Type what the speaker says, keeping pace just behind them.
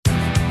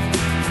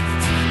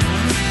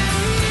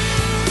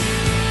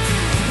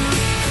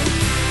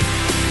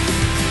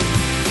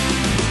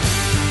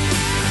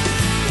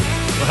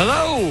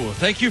Hello.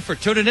 Thank you for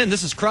tuning in.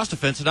 This is Cross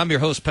Defense, and I'm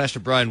your host, Pastor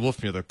Brian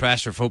Wolfmueller,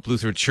 pastor of Hope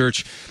Lutheran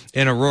Church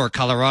in Aurora,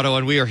 Colorado.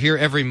 And we are here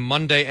every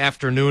Monday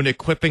afternoon,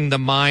 equipping the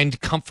mind,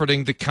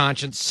 comforting the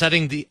conscience,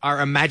 setting our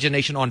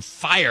imagination on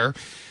fire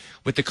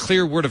with the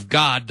clear word of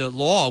God, the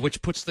law,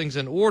 which puts things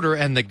in order,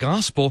 and the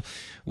gospel,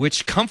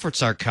 which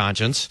comforts our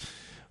conscience.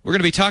 We're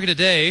going to be talking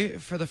today,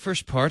 for the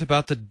first part,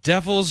 about the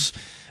devil's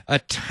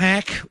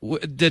attack,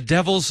 the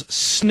devil's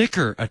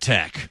snicker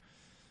attack.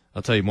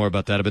 I'll tell you more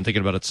about that. I've been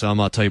thinking about it some.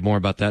 I'll tell you more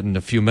about that in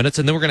a few minutes.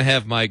 And then we're going to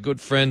have my good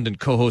friend and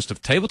co-host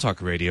of Table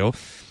Talk Radio,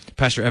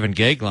 Pastor Evan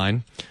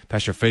Gagline,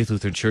 pastor of Faith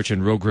Lutheran Church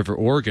in Rogue River,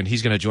 Oregon.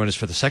 He's going to join us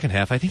for the second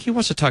half. I think he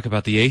wants to talk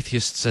about the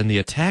atheists and the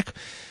attack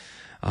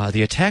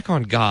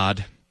on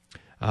God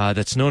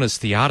that's known as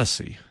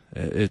theodicy.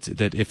 It's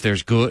that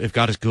if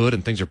God is good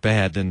and things are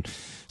bad, then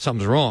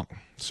something's wrong.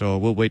 So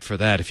we'll wait for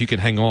that. If you can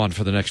hang on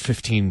for the next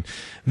 15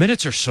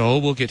 minutes or so,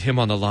 we'll get him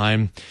on the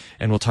line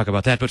and we'll talk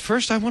about that. But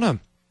first, I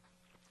want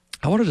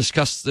to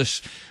discuss this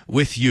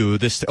with you.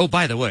 Oh,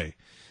 by the way,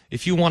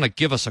 if you want to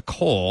give us a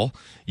call,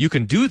 you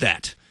can do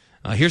that.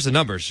 Here's the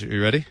numbers. Are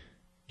you ready?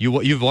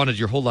 You've wanted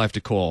your whole life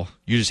to call.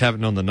 You just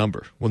haven't known the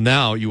number. Well,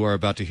 now you are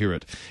about to hear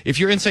it. If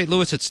you're in St.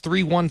 Louis, it's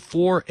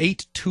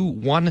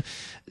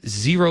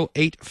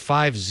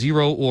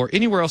 314-821-0850, or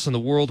anywhere else in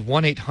the world,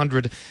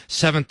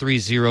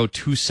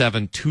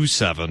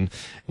 1-800-730-2727,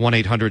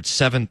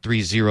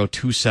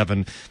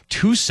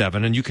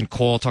 1-800-730-2727, and you can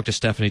call, talk to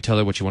Stephanie, tell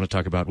her what you want to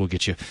talk about. We'll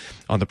get you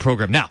on the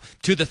program. Now,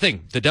 to the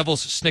thing, the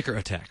devil's snicker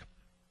attack.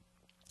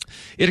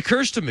 It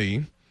occurs to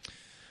me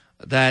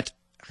that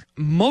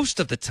most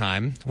of the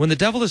time, when the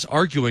devil is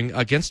arguing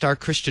against our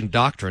Christian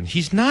doctrine,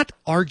 he's not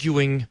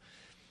arguing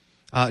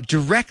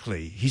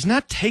directly. He's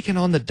not taking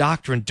on the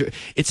doctrine.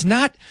 It's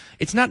not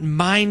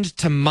mind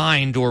to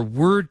mind or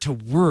word to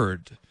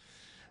word.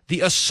 The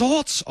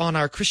assaults on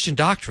our Christian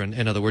doctrine,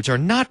 in other words, are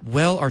not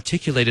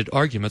well-articulated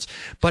arguments,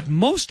 but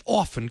most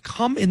often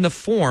come in the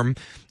form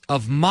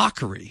of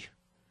mockery,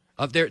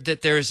 that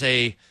there's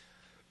a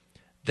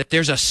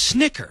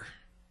snicker,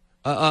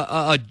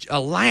 a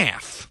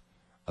laugh,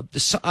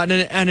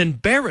 an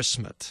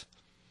embarrassment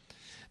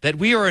that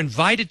we are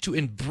invited to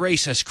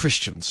embrace as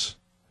Christians.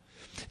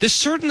 This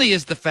certainly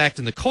is the fact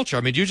in the culture.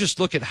 I mean, you just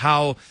look at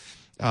how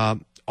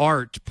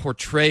art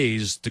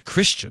portrays the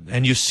Christian,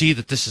 and you see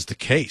that this is the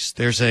case.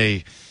 There's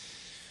a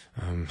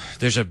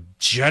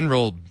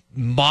general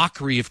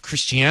mockery of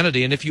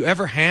Christianity, and if you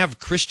ever have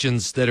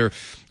Christians that are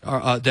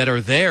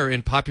there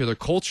in popular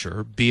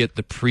culture, be it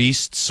the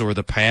priests or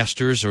the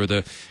pastors or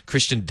the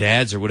Christian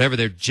dads or whatever,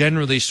 they're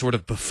generally sort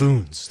of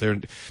buffoons. They're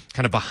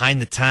kind of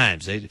behind the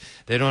times. They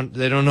don't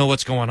know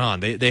what's going on.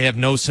 They have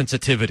no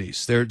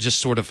sensitivities. They're just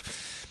sort of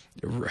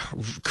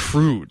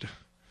crude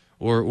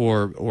or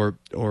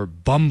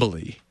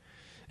bumbly.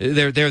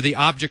 They're the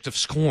object of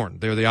scorn.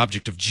 They're the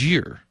object of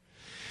jeer.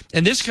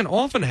 And this can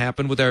often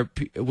happen with our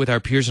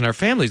peers and our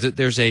families. That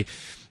there's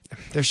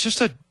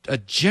just a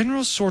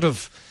general sort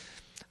of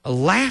a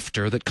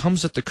laughter that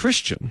comes at the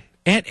Christian,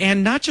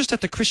 and not just at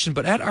the Christian,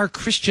 but at our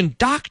Christian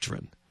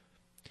doctrine.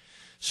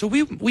 So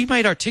we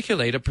might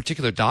articulate a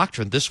particular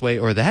doctrine this way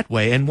or that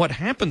way, and what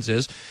happens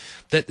is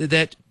that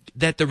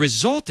the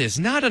result is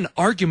not an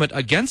argument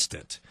against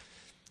it,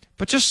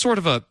 but just sort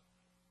of a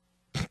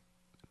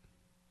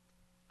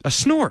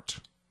snort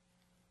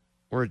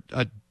or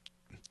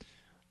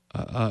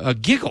a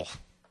giggle,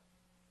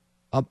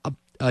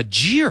 a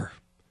jeer.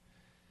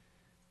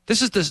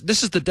 This is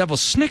the devil's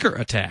snicker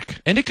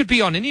attack, and it could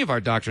be on any of our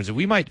doctrines.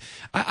 And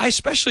I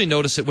especially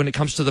notice it when it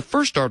comes to the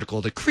first article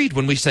of the Creed,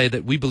 when we say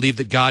that we believe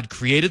that God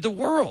created the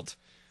world.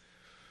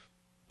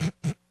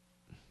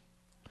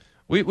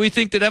 We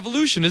think that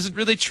evolution isn't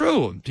really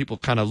true, and people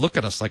kind of look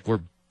at us like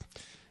we're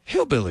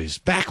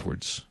hillbillies,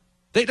 backwards.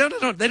 They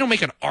don't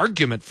make an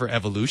argument for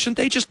evolution.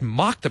 They just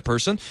mock the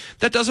person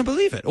that doesn't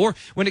believe it. Or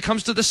when it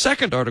comes to the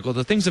second article,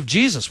 the things of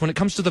Jesus, when it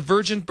comes to the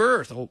virgin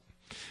birth,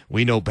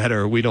 we know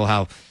better. We know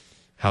how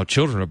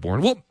children are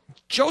born. Well,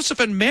 Joseph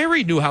and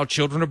Mary knew how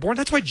children are born.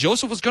 That's why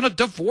Joseph was going to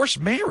divorce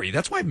Mary.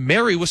 That's why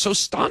Mary was so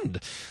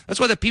stunned. That's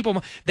why the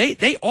people,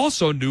 they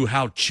also knew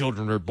how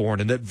children are born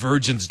and that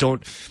virgins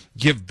don't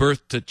give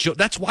birth to children.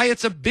 That's why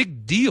it's a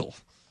big deal.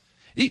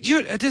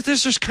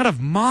 There's this kind of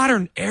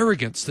modern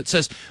arrogance that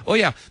says, oh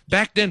yeah,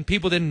 back then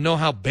people didn't know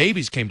how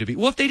babies came to be.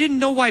 Well, if they didn't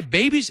know how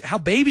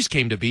babies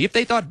came to be, if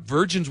they thought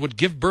virgins would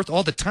give birth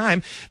all the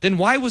time, then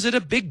why was it a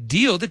big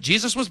deal that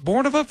Jesus was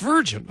born of a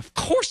virgin? Of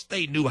course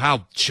they knew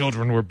how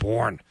children were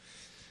born.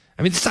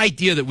 I mean, this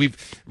idea that we've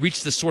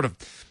reached this sort of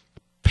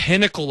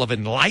pinnacle of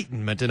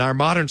enlightenment in our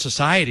modern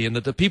society, and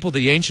that the people of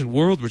the ancient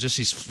world were just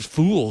these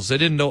fools. They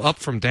didn't know up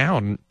from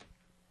down.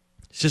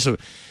 It's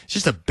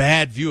just a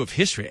bad view of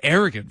history,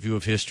 arrogant view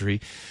of history.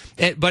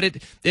 But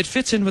it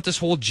fits in with this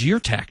whole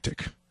jeer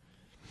tactic.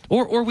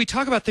 Or we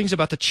talk about things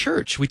about the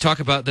church. We talk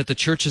about that the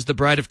church is the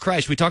bride of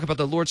Christ. We talk about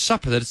the Lord's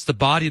Supper, that it's the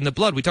body and the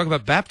blood. We talk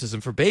about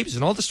baptism for babies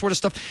and all this sort of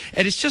stuff.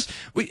 And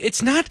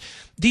it's not,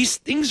 these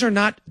things are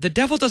not, the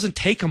devil doesn't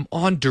take them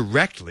on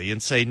directly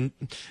and say,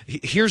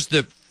 here's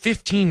the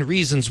 15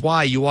 reasons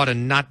why you ought to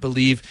not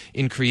believe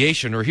in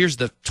creation, or here's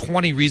the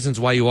 20 reasons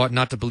why you ought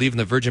not to believe in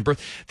the virgin birth.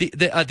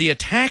 The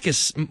attack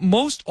is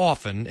most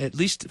often, at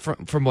least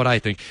from what I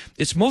think,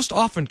 it's most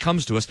often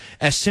comes to us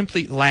as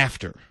simply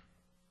laughter,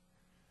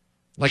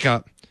 like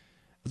a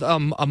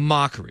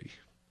mockery,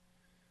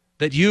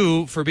 that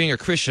you, for being a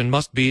Christian,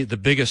 must be the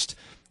biggest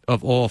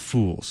of all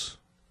fools.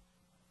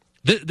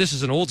 This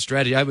is an old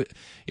strategy.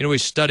 We're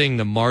studying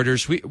the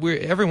martyrs. We're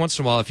every once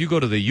in a while, if you go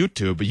to the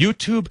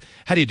YouTube,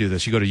 how do you do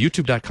this? You go to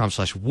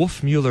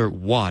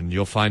youtube.com/Wolfmueller1.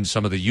 You'll find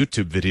some of the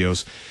YouTube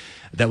videos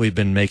that we've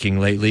been making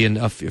lately.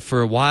 And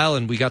for a while,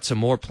 and we got some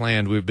more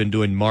planned, we've been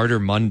doing Martyr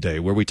Monday,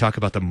 where we talk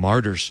about the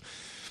martyrs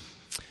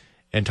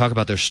and talk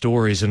about their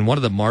stories. And one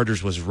of the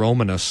martyrs was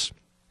Romanus.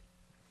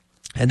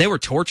 And they were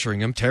torturing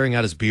him, tearing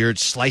out his beard,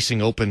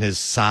 slicing open his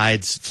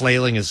sides,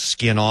 flailing his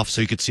skin off so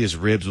you could see his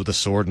ribs with a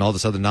sword and all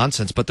this other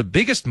nonsense. But the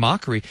biggest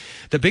mockery,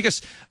 the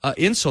biggest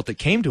insult that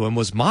came to him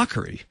was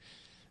mockery.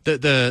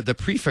 The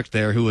prefect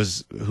there who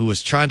was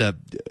trying to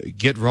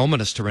get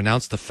Romanus to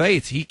renounce the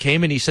faith, he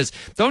came and he says,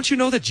 "Don't you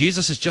know that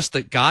Jesus is just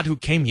the God who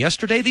came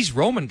yesterday? These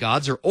Roman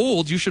gods are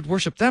old. You should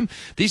worship them.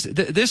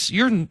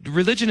 Your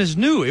religion is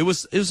new." It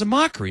was a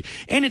mockery.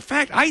 And in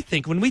fact, I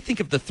think when we think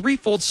of the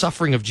threefold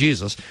suffering of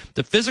Jesus,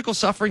 the physical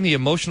suffering, the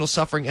emotional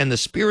suffering, and the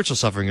spiritual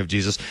suffering of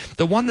Jesus,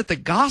 the one that the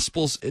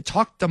Gospels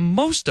talk the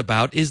most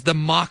about is the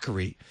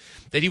mockery,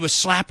 that he was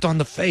slapped on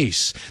the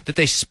face, that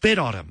they spit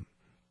on him.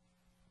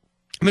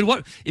 I mean,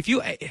 what if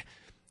you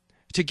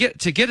to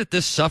get at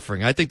this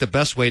suffering? I think the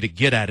best way to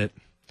get at it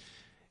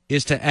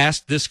is to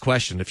ask this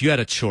question. If you had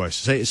a choice,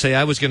 say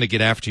I was going to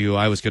get after you,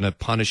 I was going to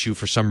punish you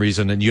for some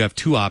reason, and you have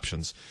two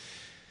options.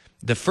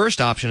 The first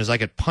option is I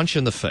could punch you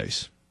in the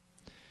face,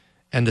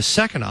 and the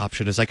second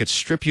option is I could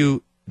strip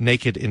you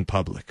naked in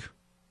public.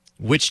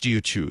 Which do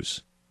you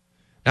choose?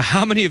 Now,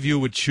 how many of you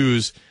would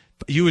choose?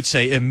 You would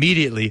say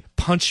immediately,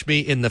 punch me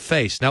in the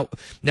face. Now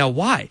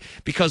why?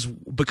 Because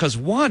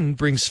one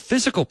brings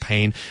physical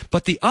pain,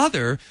 but the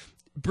other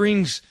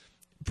brings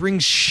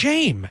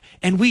shame,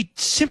 and we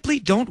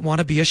simply don't want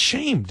to be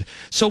ashamed.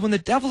 So when the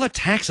devil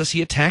attacks us,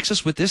 he attacks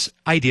us with this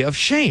idea of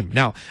shame.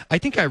 Now, I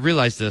think I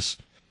realized this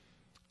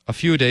a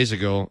few days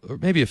ago, or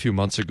maybe a few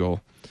months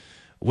ago,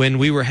 when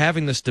we were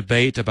having this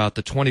debate about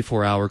the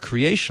 24-hour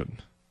creation.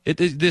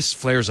 This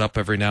flares up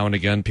every now and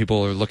again.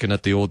 People are looking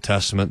at the Old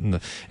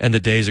Testament and the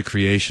days of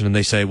creation, and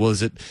they say, well,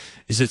 is it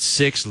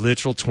 6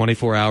 literal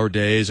 24-hour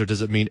days, or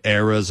does it mean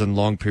eras and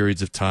long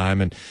periods of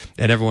time? And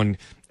everyone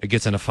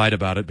gets in a fight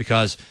about it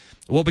because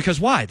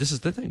why? This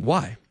is the thing.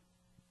 Why?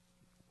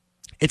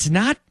 It's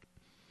not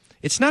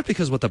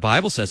because what the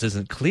Bible says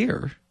isn't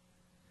clear.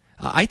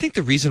 I think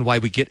the reason why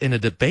we get in a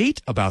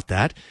debate about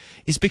that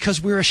is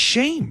because we're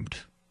ashamed.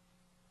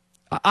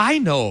 I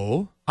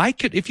know I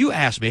could, if you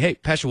asked me, hey,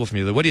 Pastor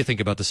Wolfmueller, what do you think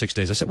about the 6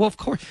 days? I said, well, of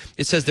course.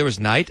 It says there was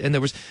night and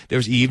there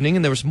was evening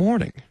and there was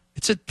morning.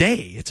 It's a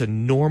day. It's a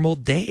normal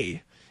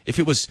day. If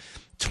it was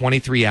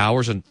 23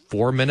 hours and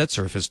 4 minutes,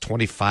 or if it's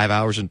 25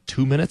 hours and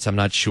 2 minutes, I'm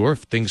not sure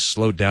if things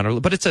slowed down a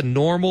little, but it's a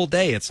normal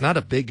day. It's not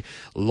a big,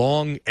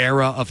 long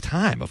era of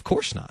time. Of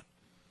course not.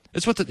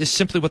 It's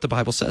simply what the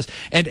Bible says.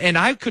 And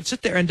I could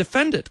sit there and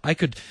defend it. I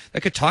could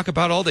talk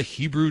about all the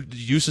Hebrew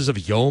uses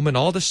of yom and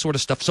all this sort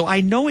of stuff. So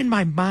I know in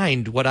my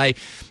mind what I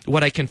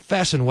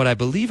confess and what I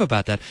believe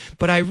about that.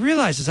 But I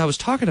realized as I was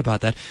talking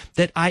about that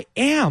I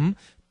am,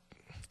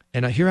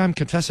 and here I'm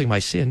confessing my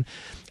sin,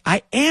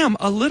 I am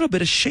a little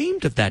bit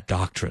ashamed of that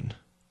doctrine.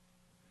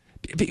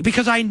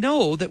 Because I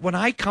know that when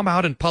I come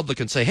out in public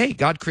and say, hey,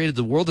 God created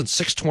the world in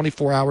 6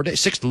 24-hour days,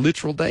 6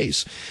 literal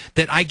days,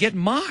 that I get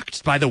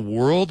mocked by the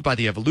world, by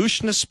the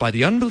evolutionists, by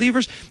the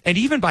unbelievers, and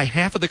even by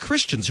half of the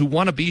Christians who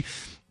want to be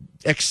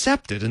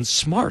accepted and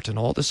smart and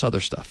all this other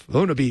stuff. They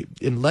want to be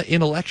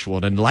intellectual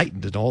and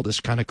enlightened and all this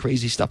kind of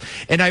crazy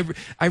stuff. And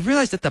I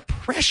realized that the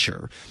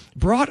pressure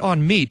brought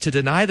on me to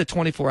deny the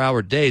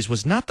 24-hour days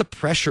was not the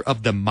pressure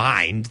of the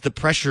mind, the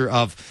pressure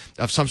of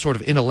some sort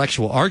of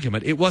intellectual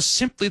argument. It was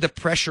simply the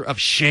pressure of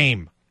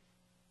shame.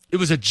 It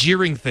was a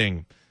jeering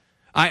thing.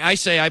 I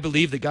say I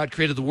believe that God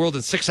created the world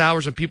in 6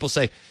 hours, and people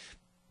say,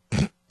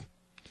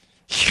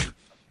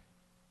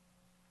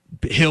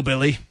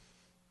 hillbilly,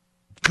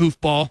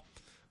 goofball,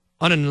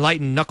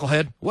 unenlightened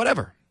knucklehead,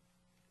 whatever.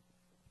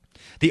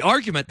 The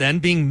argument then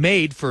being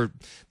made for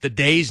the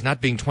days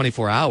not being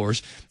 24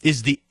 hours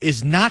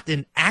is not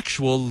an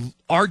actual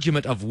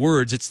argument of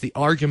words. It's the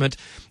argument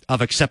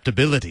of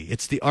acceptability.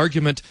 It's the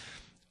argument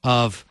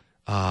of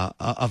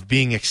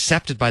being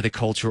accepted by the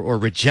culture or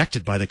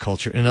rejected by the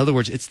culture. In other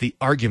words, it's the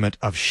argument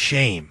of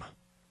shame.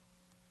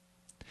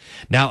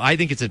 Now, I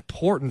think it's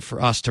important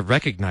for us to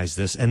recognize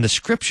this, and the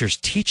scriptures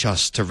teach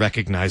us to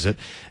recognize it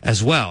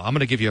as well. I'm going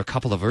to give you a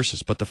couple of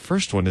verses, but the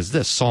first one is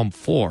this, Psalm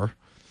 4.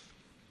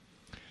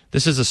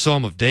 This is a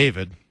psalm of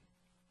David.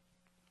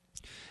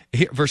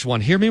 Verse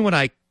 1, hear me when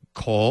I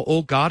call,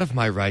 O God of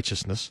my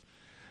righteousness.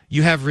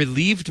 You have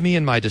relieved me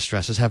in my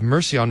distresses. Have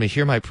mercy on me.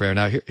 Hear my prayer.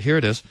 Now, here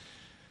it is.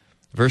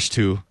 Verse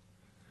 2,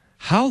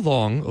 how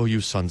long, O you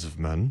sons of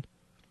men,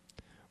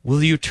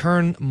 will you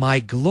turn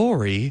my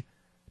glory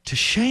to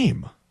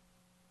shame?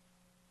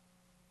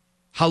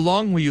 How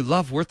long will you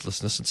love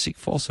worthlessness and seek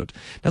falsehood?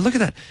 Now look at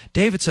that.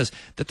 David says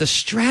that the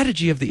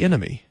strategy of the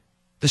enemy,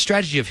 the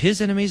strategy of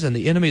his enemies and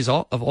the enemies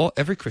of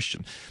every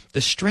Christian, the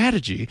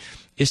strategy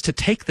is to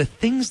take the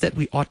things that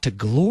we ought to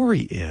glory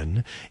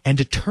in and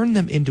to turn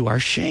them into our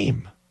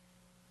shame.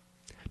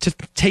 To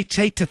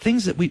take the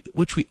things that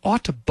which we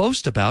ought to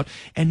boast about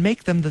and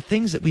make them the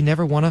things that we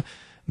never want to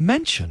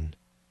mention.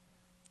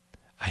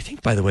 I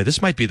think, by the way,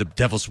 this might be the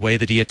devil's way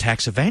that he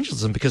attacks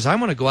evangelism, because I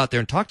want to go out there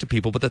and talk to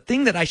people, but the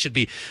thing that I should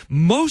be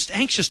most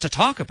anxious to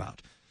talk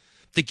about,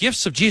 the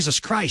gifts of Jesus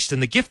Christ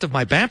and the gift of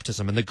my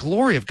baptism and the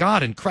glory of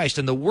God in Christ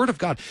and the Word of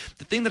God,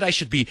 the thing that I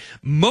should be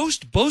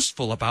most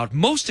boastful about,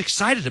 most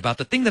excited about,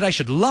 the thing that I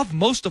should love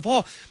most of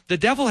all, the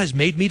devil has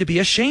made me to be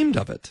ashamed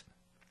of it.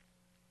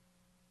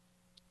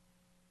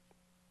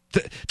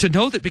 To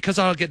know that because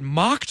I'll get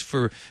mocked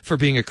for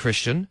being a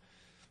Christian,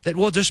 that,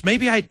 well, just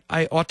maybe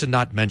I ought to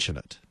not mention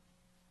it.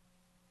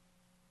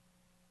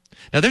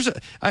 Now,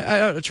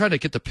 I'm trying to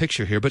get the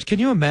picture here, but can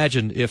you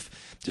imagine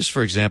if, just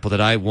for example, that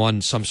I won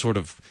some sort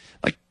of,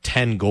 like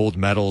 10 gold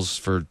medals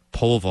for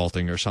pole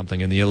vaulting or something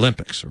in the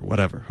Olympics or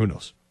whatever, who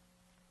knows?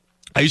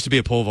 I used to be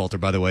a pole vaulter,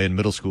 by the way, in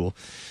middle school,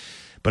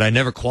 but I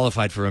never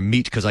qualified for a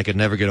meet because I could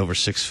never get over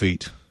 6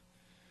 feet.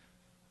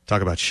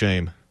 Talk about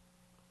shame.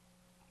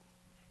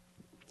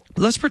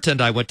 Let's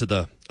pretend I went to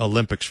the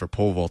Olympics for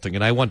pole vaulting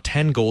and I won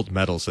 10 gold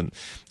medals and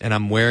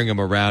I'm wearing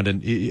them around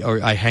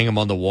or I hang them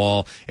on the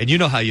wall. And you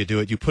know how you do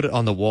it. You put it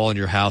on the wall in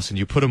your house and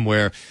you put them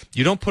where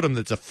you don't put them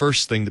that's the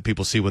first thing that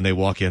people see when they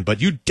walk in,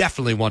 but you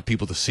definitely want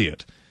people to see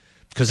it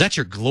because that's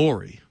your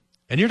glory.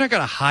 And you're not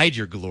going to hide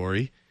your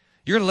glory.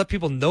 You're going to let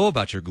people know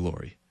about your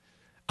glory.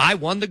 I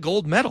won the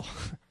gold medal.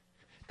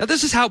 Now,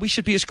 this is how we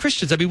should be as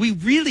Christians. I mean, we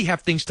really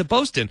have things to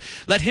boast in.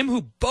 Let him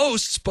who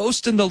boasts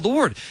boast in the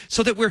Lord,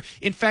 so that we're,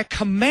 in fact,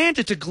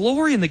 commanded to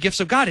glory in the gifts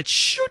of God. It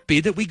should be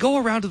that we go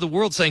around to the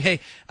world saying,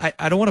 hey,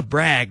 I don't want to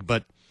brag,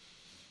 but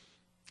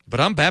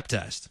I'm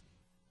baptized.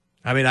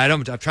 I mean,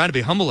 I'm trying to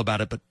be humble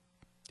about it, but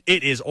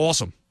it is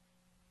awesome.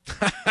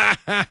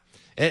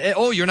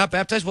 Oh, you're not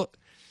baptized? Well,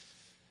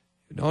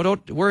 no,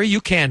 don't worry, you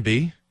can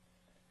be.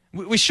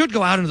 We should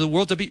go out into the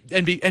world to be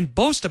and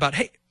boast about,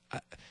 hey,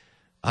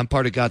 I'm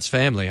part of God's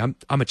family.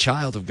 I'm a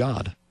child of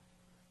God.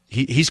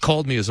 He's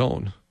called me his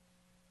own.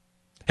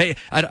 Hey,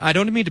 I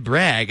don't mean to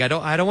brag. I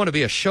don't want to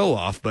be a show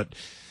off, but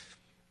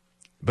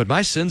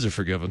my sins are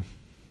forgiven.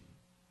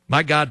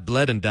 My God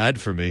bled and died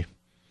for me.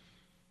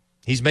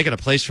 He's making a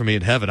place for me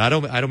in heaven. I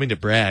don't mean to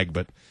brag,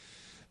 but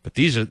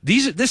this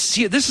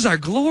is our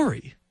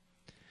glory.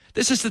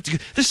 This is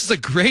the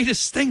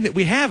greatest thing that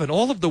we have in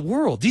all of the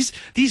world.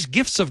 These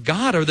gifts of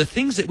God are the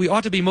things that we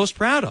ought to be most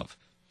proud of.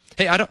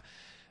 Hey,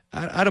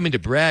 I don't mean to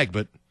brag,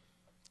 but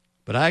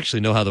I actually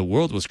know how the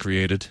world was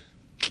created.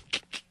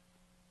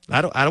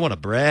 I don't want to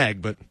brag,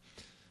 but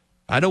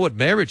I know what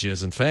marriage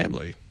is and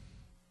family.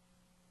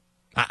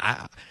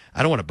 I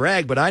don't want to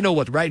brag, but I know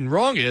what right and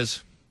wrong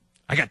is.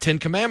 I got 10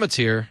 commandments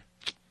here.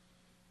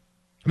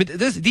 I mean,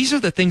 these are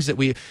the things that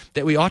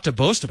we ought to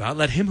boast about.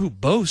 Let him who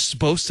boasts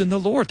boast in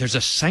the Lord. There's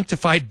a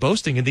sanctified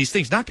boasting in these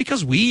things, not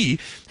because we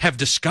have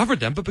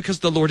discovered them, but because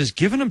the Lord has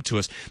given them to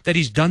us, that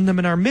he's done them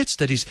in our midst,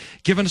 that he's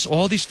given us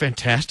all these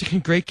fantastic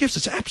and great gifts.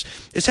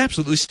 It's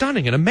absolutely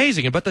stunning and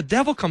amazing. But the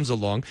devil comes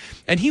along,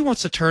 and he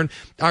wants to turn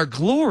our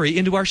glory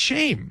into our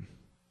shame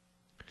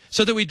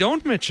so that we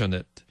don't mention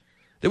it,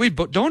 that we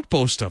don't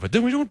boast of it,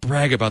 that we don't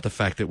brag about the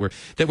fact that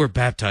we're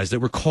baptized, that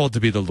we're called to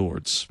be the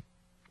Lord's.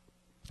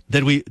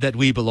 That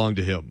we belong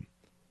to him.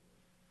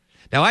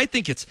 Now, I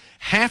think it's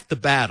half the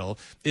battle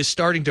is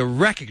starting to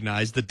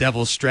recognize the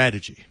devil's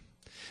strategy.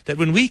 That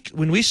when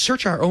we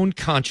search our own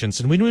conscience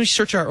and when we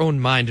search our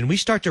own mind and we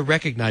start to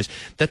recognize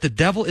that the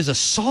devil is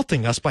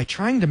assaulting us by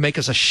trying to make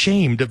us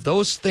ashamed of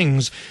those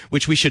things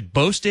which we should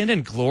boast in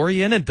and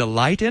glory in and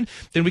delight in,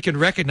 then we can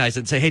recognize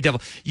it and say, hey,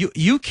 devil,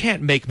 you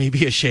can't make me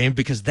be ashamed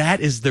because that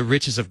is the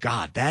riches of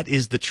God. That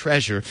is the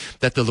treasure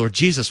that the Lord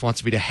Jesus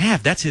wants me to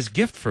have. That's his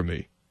gift for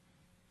me.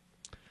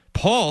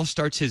 Paul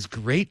starts his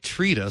great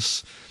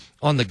treatise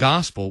on the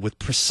gospel with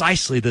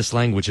precisely this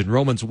language in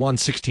Romans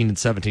 1:16 and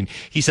 17.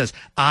 He says,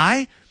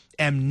 I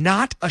am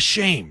not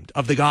ashamed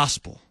of the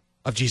gospel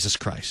of Jesus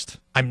Christ.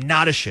 I'm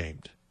not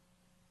ashamed.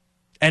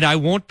 And I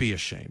won't be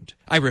ashamed.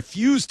 I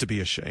refuse to be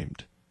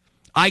ashamed.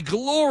 I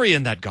glory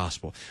in that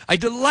gospel. I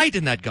delight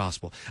in that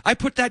gospel. I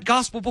put that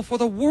gospel before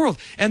the world,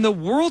 and the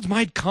world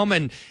might come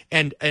and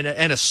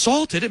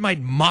assault it. It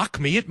might mock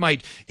me. It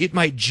might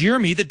jeer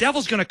me. The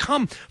devil's going to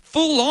come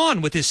full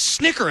on with his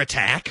snicker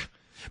attack,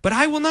 but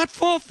I will not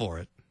fall for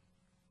it.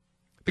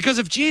 Because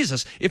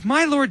if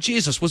my Lord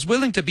Jesus was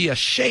willing to be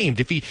ashamed,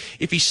 if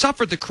he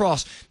suffered the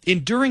cross,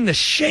 enduring the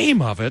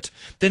shame of it,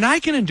 then I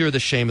can endure the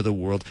shame of the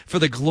world for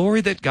the glory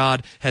that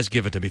God has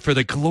given to me, for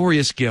the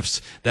glorious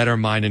gifts that are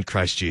mine in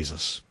Christ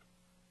Jesus.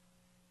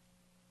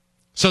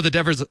 So the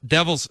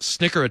devil's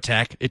snicker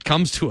attack, it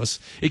comes to us.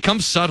 It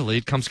comes subtly.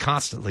 It comes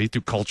constantly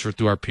through culture,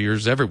 through our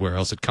peers, everywhere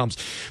else it comes.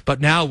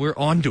 But now we're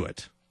onto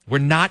it. We're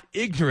not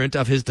ignorant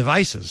of his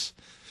devices.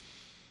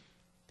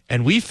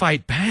 And we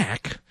fight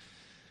back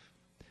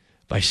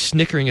by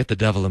snickering at the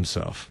devil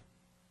himself.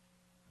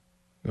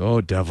 Oh,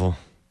 devil,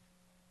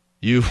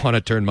 you want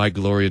to turn my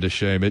glory into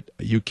shame.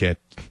 You can't.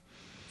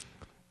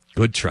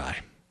 Good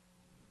try.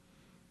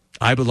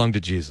 I belong to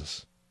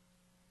Jesus.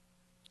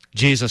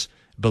 Jesus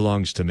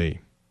belongs to me.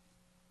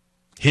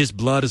 His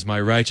blood is my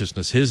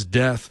righteousness. His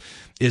death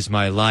is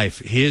my life.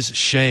 His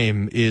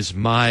shame is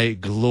my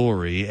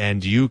glory,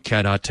 and you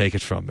cannot take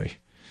it from me.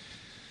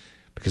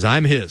 Because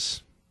I'm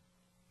his,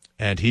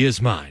 and he is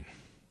mine.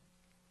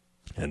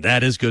 And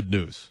that is good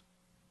news.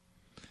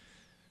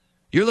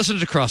 You're listening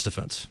to Cross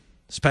Defense.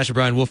 This is Pastor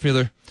Brian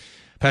Wolfmueller,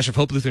 pastor of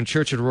Hope Lutheran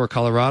Church in Aurora,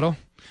 Colorado.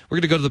 We're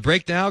going to go to the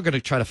break now. Going to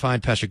try to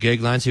find Pastor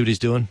Gagline, see what he's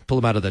doing. Pull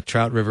him out of the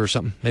Trout River or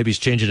something. Maybe he's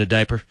changing a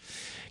diaper.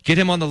 Get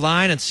him on the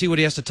line and see what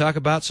he has to talk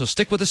about. So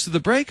stick with us through the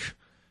break.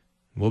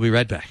 We'll be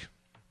right back.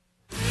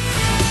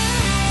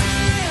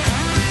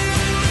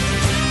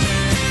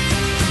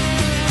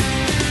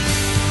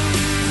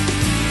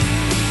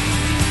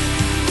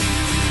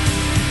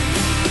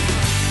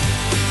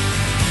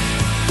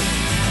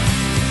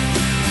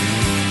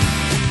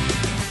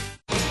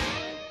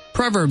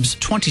 Proverbs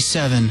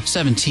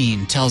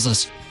 27:17 tells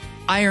us,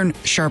 "Iron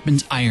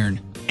sharpens iron,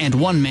 and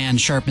one man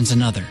sharpens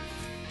another."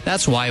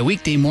 That's why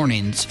weekday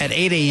mornings at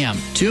 8 a.m.,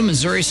 two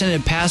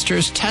Missouri-Synod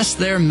pastors test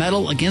their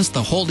mettle against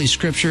the Holy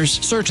Scriptures,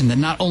 certain that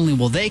not only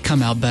will they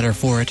come out better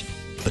for it,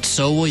 but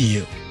so will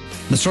you.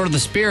 The sword of the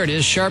Spirit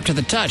is sharp to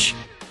the touch,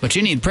 but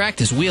you need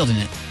practice wielding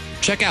it.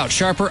 Check out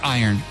Sharper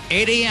Iron,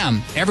 8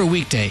 a.m. every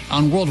weekday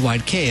on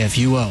Worldwide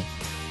KFUO.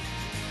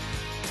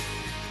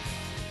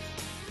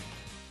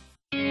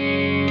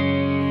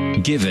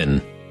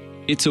 Given.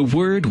 It's a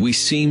word we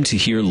seem to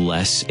hear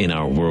less in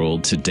our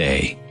world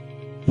today.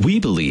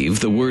 We believe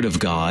the Word of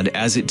God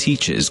as it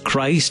teaches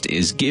Christ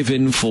is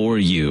given for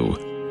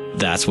you.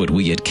 That's what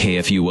we at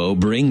KFUO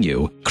bring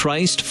you.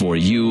 Christ for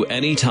you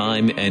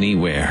anytime,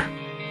 anywhere.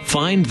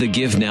 Find the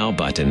Give Now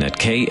button at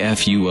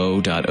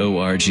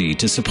kfuo.org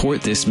to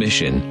support this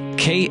mission.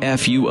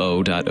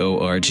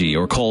 kfuo.org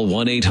or call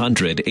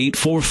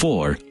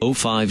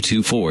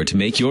 1-800-844-0524 to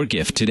make your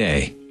gift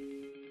today.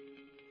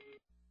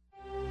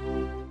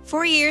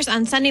 For years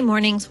on Sunday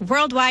mornings,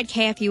 Worldwide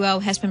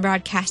KFUO has been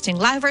broadcasting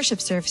live worship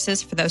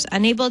services for those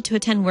unable to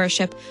attend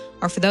worship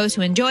or for those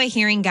who enjoy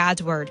hearing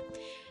God's Word.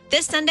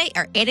 This Sunday,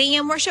 our 8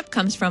 a.m. worship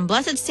comes from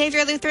Blessed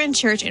Savior Lutheran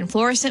Church in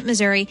Florissant,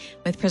 Missouri,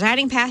 with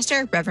presiding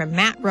pastor Reverend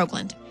Matt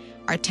Rogland.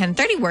 Our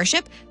 10:30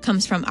 worship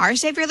comes from Our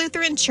Savior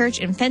Lutheran Church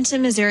in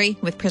Fenton, Missouri,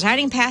 with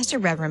presiding pastor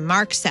Reverend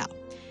Mark Sell.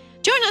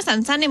 Join us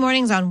on Sunday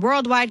mornings on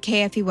Worldwide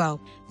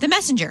KFUO, the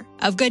messenger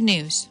of good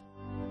news.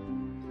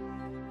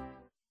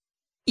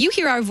 You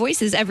hear our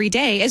voices every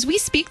day as we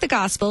speak the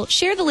gospel,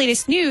 share the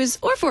latest news,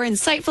 or for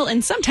insightful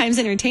and sometimes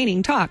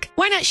entertaining talk.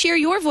 Why not share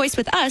your voice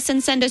with us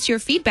and send us your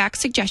feedback,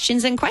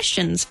 suggestions, and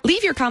questions?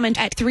 Leave your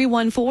comment at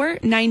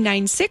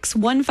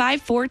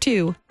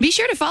 314-996-1542. Be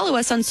sure to follow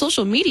us on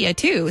social media,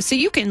 too, so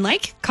you can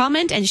like,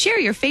 comment, and share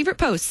your favorite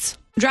posts.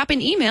 Drop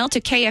an email to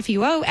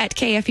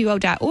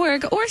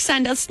kfuo@kfuo.org or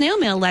send a snail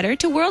mail letter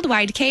to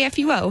Worldwide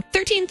KFUO,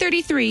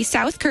 1333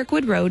 South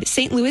Kirkwood Road,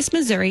 St. Louis,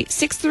 Missouri,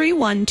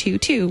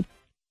 63122.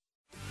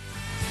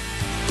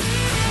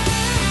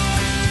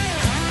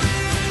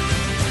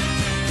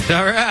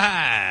 All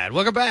right.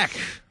 Welcome back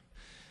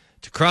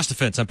to Cross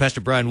Defense. I'm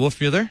Pastor Brian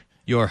Wolfmueller,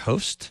 your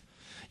host.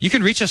 You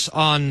can reach us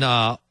on,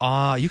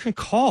 you can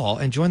call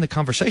and join the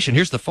conversation.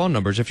 Here's the phone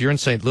numbers. If you're in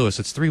St. Louis,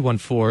 it's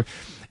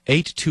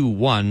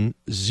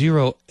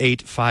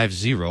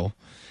 314-821-0850.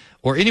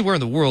 Or anywhere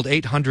in the world,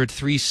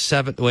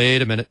 800-37,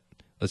 wait a minute.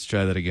 Let's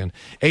try that again.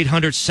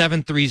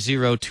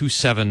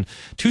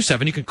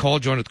 800-730-2727. You can call,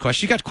 join with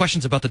questions. You got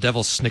questions about the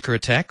devil's snicker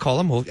attack, call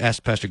him. We'll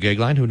ask Pastor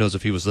Gagline. Who knows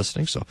if he was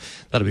listening, so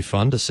that'll be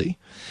fun to see.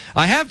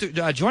 I have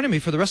joining me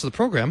for the rest of the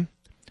program,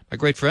 my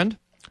great friend,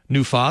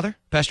 new father,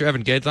 Pastor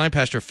Evan Gagline,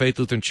 pastor of Faith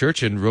Lutheran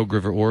Church in Rogue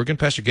River, Oregon.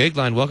 Pastor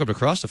Gagline, welcome to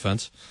Cross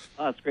Defense.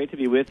 Oh, it's great to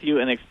be with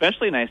you, and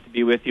especially nice to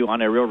be with you on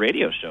a real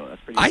radio show.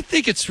 That's pretty. I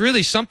think it's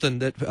really something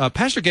that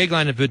Pastor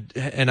Gagline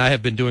and I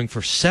have been doing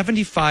for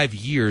 75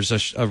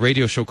 years, a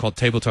radio show called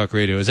Table Talk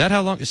Radio. Is that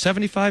how long?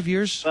 75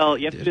 years? Well,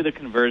 you have to do the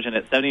conversion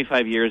at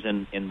 75 years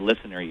in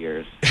listener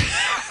years.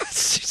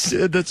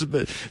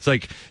 It's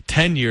like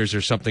 10 years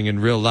or something in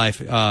real life.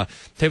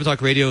 Table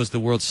Talk Radio is the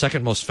world's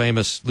second most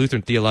famous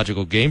Lutheran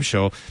theological game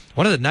show.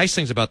 One of the nice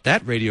things about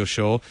that radio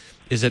show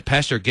is that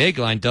Pastor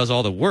Gagline does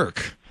all the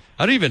work.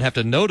 I don't even have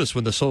to notice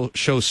when the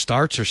show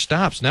starts or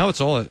stops. Now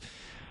it's all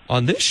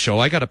on this show.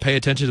 I got to pay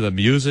attention to the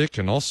music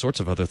and all sorts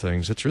of other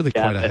things. It's really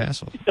quite a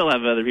hassle. You still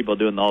have other people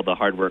doing all the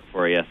hard work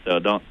for you, so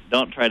don't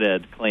try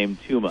to claim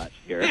too much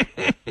here.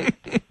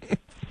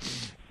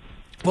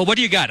 Well, what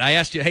do you got? I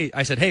asked you.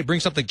 I said, hey, bring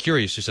something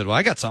curious. You said, well,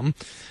 I got something.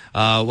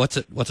 What's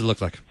it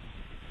look like?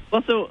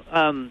 Well, so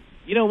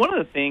one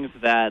of the things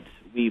that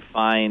we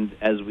find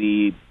as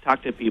we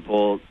talk to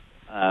people,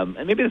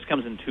 and maybe this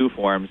comes in two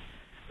forms,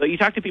 but you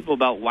talk to people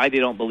about why they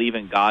don't believe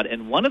in God,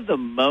 and one of the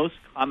most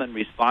common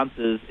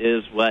responses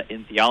is what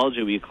in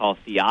theology we call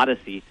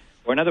theodicy,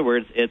 or in other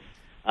words, it's,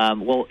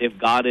 well, if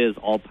God is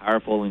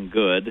all-powerful and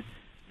good,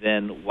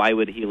 then why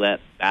would he let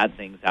bad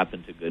things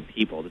happen to good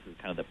people? This is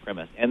kind of the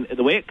premise. And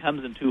the way it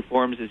comes in two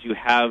forms is you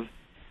have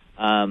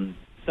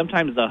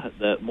sometimes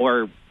the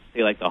more,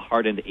 say, like the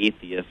hardened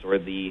atheist or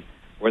the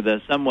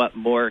somewhat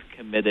more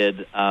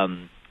committed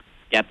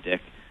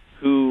skeptic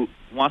who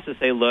wants to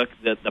say, look,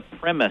 that the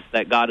premise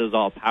that God is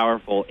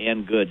all-powerful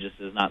and good just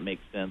does not make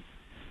sense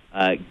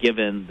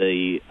given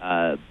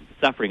the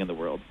suffering in the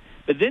world.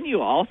 But then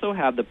you also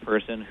have the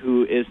person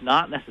who is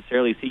not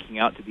necessarily seeking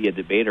out to be a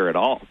debater at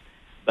all,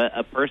 but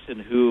a person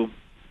who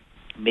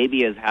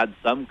maybe has had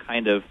some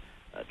kind of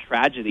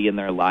tragedy in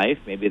their life.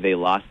 Maybe they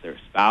lost their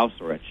spouse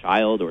or a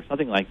child or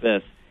something like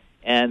this,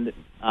 and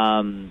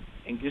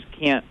just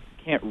can't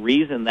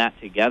reason that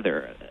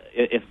together.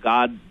 If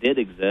God did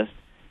exist,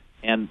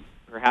 and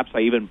perhaps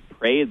I even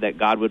prayed that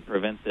God would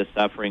prevent this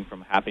suffering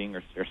from happening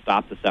or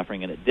stop the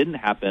suffering, and it didn't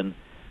happen,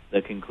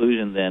 the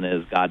conclusion then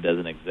is God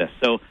doesn't exist.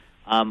 So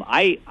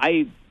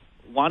I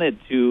wanted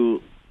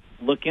to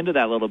look into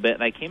that a little bit,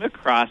 and I came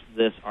across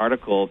this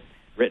article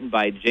written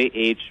by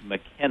J.H.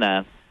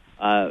 McKenna,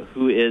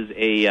 who is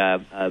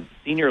a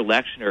senior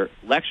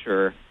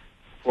lecturer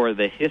for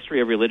the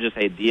history of religious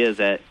ideas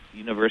at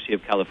University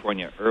of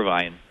California,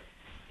 Irvine.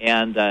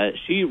 And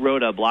she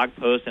wrote a blog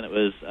post, and it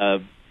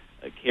was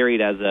carried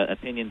as an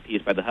opinion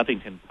piece by the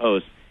Huffington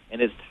Post.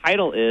 And its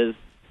title is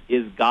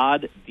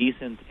God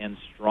Decent and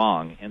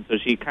Strong? And so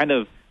she kind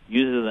of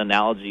uses an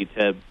analogy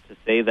to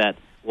say that,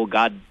 well,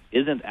 God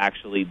isn't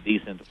actually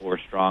decent or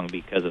strong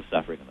because of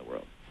suffering in the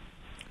world.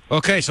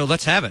 Okay, so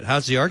let's have it.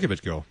 How's the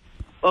argument go?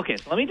 Okay,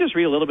 so let me just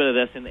read a little bit of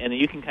this, and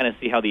you can kind of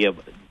see how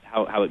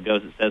it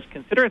goes. It says,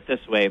 consider it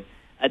this way.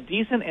 A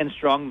decent and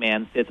strong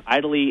man sits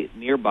idly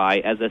nearby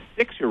as a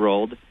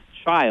 6-year-old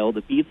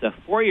child beats a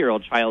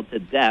 4-year-old child to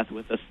death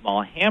with a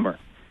small hammer.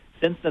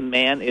 Since the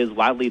man is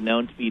widely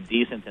known to be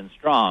decent and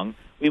strong,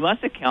 we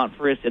must account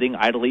for his sitting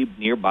idly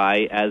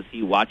nearby as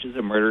he watches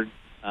a murder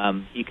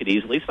he could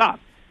easily stop.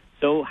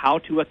 So how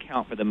to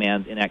account for the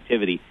man's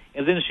inactivity?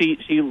 And then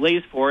she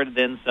lays forward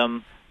then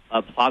some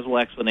plausible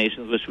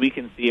explanations, which we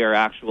can see are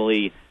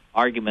actually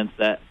arguments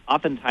that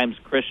oftentimes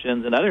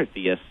Christians and other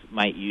theists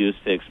might use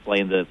to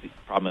explain the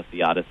problem of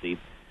theodicy.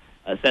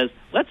 Says,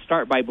 let's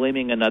start by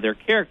blaming another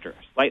character,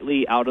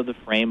 slightly out of the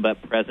frame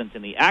but present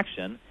in the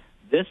action.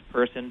 This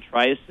person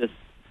tries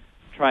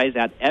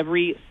at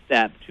every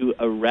step to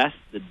arrest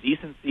the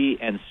decency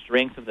and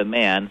strength of the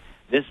man.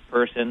 This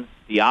person,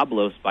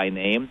 Diablos by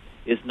name,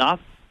 is not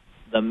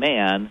the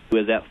man who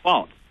is at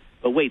fault.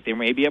 But wait, there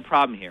may be a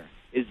problem here.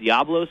 Is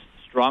Diablos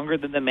stronger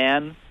than the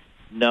man?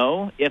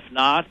 No. If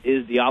not,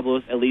 is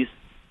Diablos at least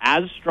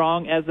as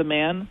strong as the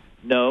man?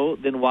 No.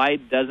 Then why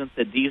doesn't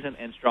the decent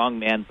and strong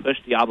man push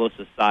Diablos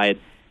aside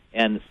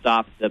and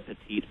stop the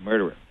petite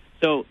murderer?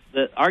 So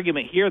the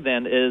argument here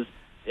then is,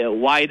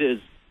 why does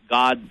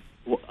God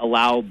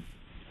allow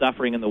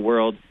suffering in the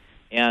world?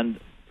 And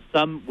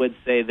some would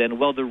say then,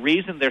 well, the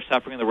reason there's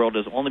suffering in the world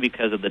is only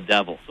because of the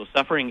devil. So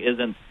suffering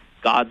isn't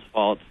God's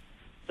fault.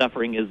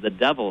 Suffering is the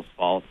devil's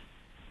fault.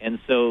 And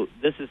so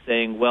this is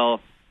saying, well,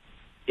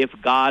 if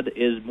God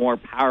is more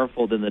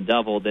powerful than the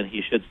devil, then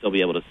he should still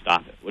be able to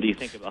stop it. What do you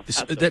think about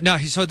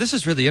that? So this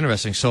is really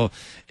interesting. So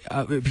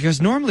because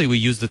normally we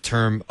use the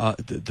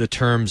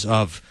terms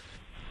of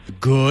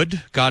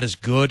good, God is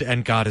good,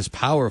 and God is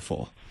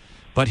powerful.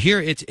 But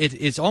here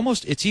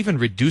it's even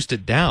reduced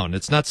it down.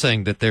 It's not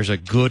saying that there's a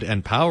good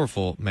and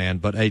powerful man,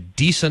 but a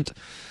decent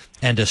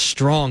and a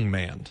strong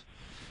man.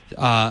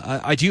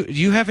 Do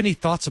you have any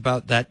thoughts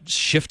about that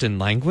shift in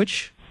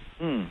language?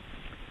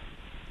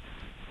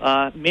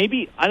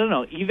 Maybe, I don't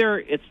know, either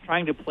it's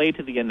trying to play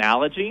to the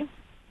analogy,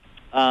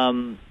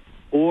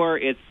 or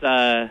it's,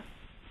 I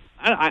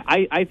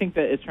think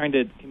that it's trying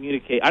to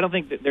communicate. I don't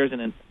think that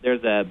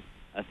there's a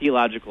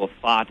theological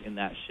thought in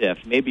that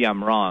shift. Maybe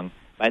I'm wrong,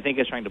 but I think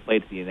it's trying to play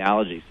to the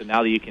analogy. So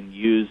now that you can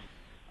use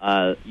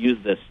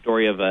the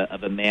story of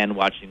a man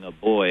watching a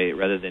boy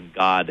rather than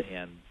God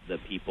and the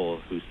people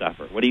who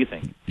suffer. What do you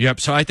think? Yep.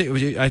 So I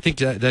think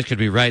that could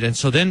be right. And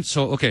so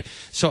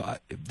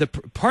the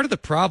part of the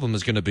problem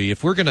is going to be,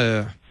 if we're going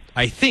to,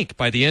 I think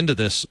by the end of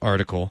this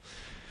article,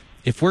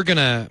 if we're going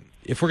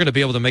to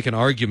be able to make an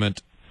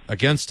argument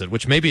against it,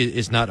 which maybe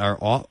is not our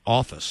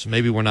office,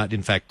 maybe we're not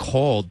in fact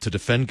called to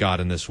defend God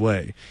in this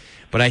way,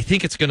 but I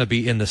think it's going to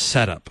be in the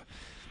setup.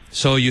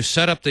 So you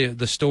set up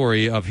the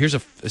story of, here's a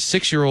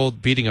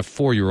 6-year-old beating a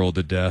 4-year-old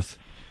to death,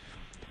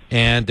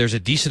 and there's a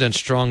decent and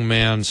strong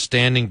man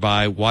standing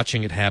by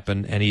watching it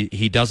happen, and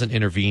he doesn't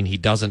intervene, he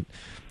doesn't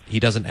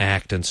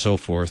act, and so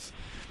forth.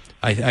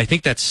 I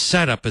think that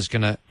setup is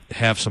going to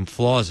have some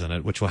flaws in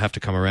it, which we'll have to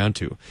come around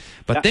to.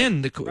 But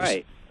then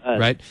right.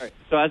 Right.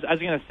 So I was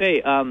going to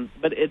say,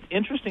 but it's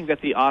interesting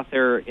that the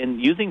author, in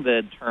using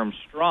the term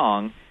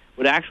strong,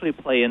 would actually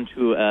play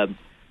into a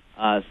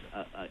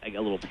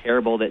little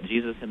parable that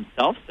Jesus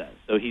himself says.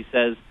 So he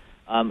says,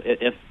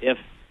 if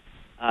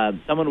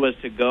someone was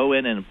to go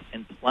in and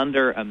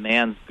plunder a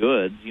man's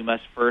goods, you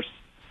must first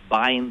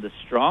bind the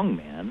strong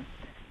man.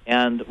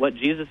 And what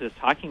Jesus is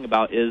talking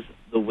about is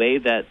the way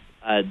that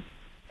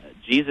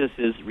Jesus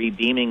is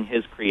redeeming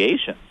his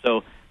creation.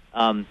 So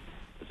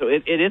So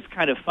it is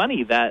kind of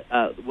funny that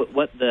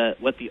what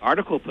the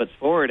article puts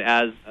forward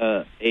as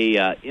a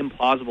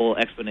implausible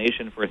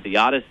explanation for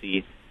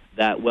theodicy,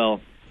 that,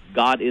 well,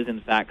 God is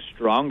in fact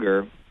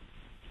stronger,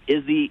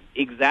 is the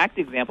exact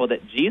example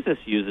that Jesus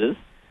uses,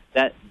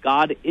 that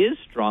God is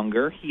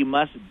stronger. He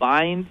must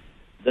bind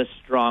the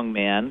strong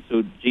man.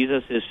 So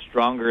Jesus is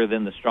stronger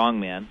than the strong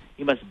man.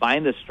 He must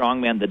bind the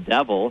strong man, the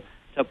devil,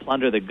 to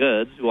plunder the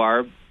goods, who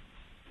are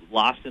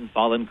lost and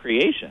fallen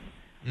creation.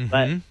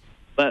 Mm-hmm.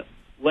 But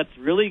what's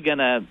really going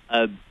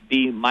to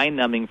be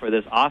mind-numbing for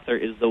this author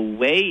is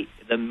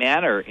the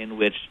manner in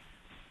which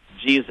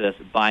Jesus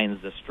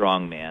binds the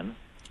strong man,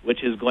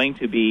 which is going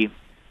to be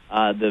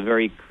the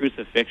very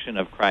crucifixion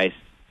of Christ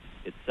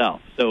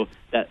itself. So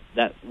that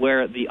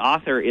where the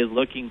author is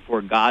looking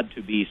for God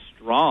to be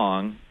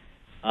strong,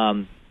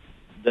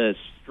 the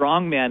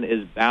strong man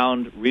is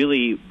bound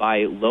really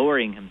by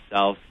lowering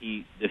himself.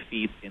 He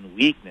defeats in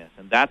weakness,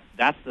 and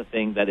that's the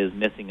thing that is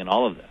missing in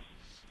all of this.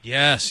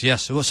 Yes.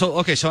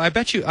 So I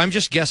bet you, I'm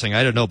just guessing,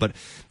 I don't know, but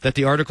that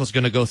the article is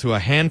going to go through a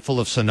handful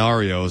of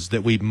scenarios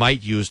that we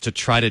might use to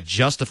try to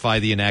justify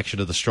the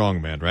inaction of the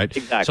strong man, right?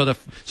 Exactly.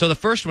 So the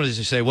first one is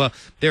to say, well,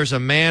 there's a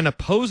man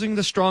opposing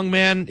the strong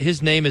man.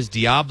 His name is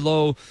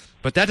Diablo,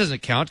 but that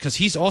doesn't count because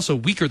he's also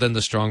weaker than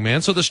the strong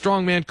man. So the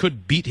strong man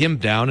could beat him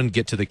down and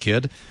get to the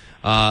kid.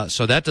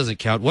 So that doesn't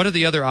count. What are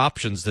the other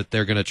options that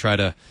they're going to try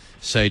to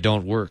say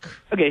don't work?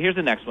 Okay, here's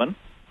the next one.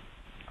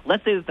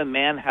 Let's say that the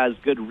man has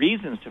good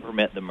reasons to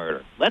permit the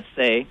murder. Let's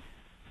say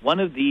one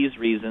of these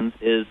reasons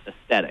is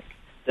aesthetic.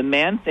 The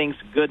man thinks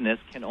goodness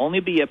can only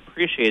be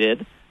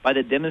appreciated by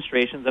the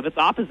demonstrations of its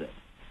opposite.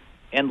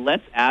 And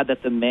let's add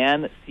that the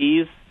man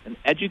sees an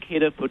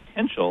educative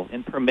potential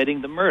in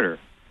permitting the murder.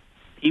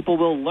 People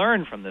will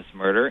learn from this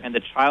murder, and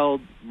the child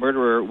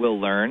murderer will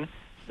learn,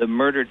 the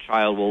murdered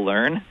child will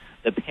learn,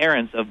 the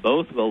parents of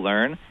both will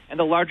learn, and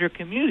the larger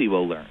community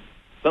will learn.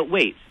 But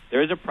wait,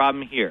 there is a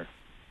problem here.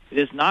 It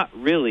is not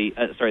really,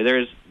 there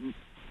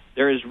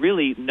is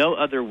really no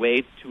other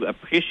way to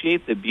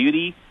appreciate the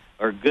beauty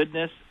or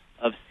goodness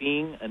of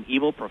seeing an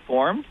evil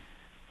performed,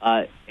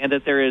 and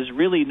that there is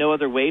really no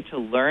other way to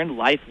learn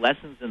life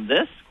lessons than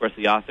this. Of course,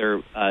 the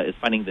author is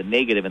finding the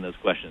negative in those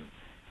questions.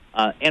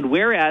 And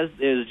whereas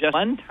there is just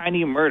one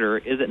tiny murder,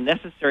 is it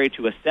necessary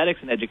to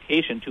aesthetics and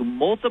education to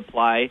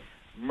multiply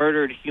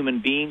murdered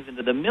human beings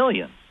into the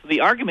millions? So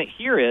the argument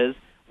here is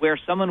where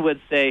someone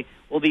would say,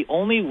 well, the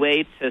only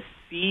way to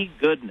see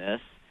goodness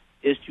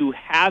is to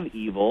have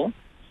evil,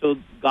 so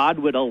God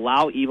would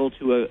allow evil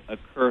to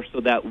occur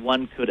so that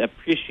one could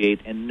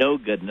appreciate and know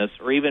goodness,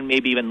 or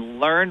maybe even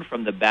learn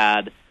from the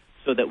bad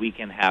so that we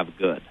can have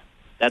good.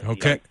 That's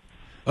okay.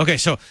 Okay,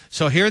 so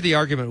here the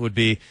argument would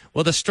be,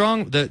 well, the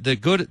strong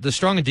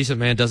and decent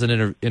man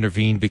doesn't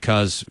intervene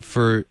because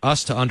for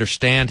us to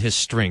understand his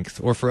strength,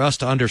 or for us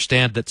to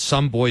understand that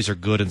some boys are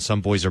good and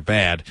some boys are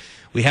bad,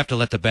 we have to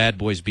let the bad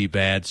boys be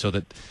bad so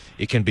that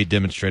it can be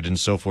demonstrated and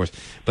so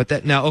forth. But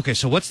that now, okay,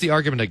 so what's the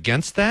argument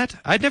against that?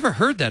 I'd never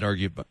heard that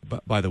argument,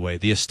 by the way,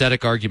 the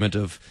aesthetic argument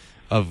of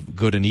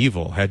good and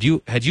evil. Had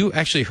you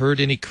actually heard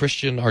any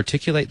Christian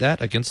articulate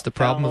that against the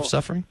problem of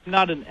suffering? I'm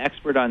not an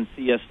expert on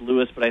C.S.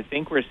 Lewis, but I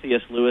think where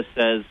C.S. Lewis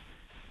says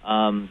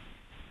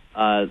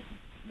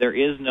there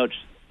is no,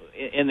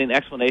 in an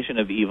explanation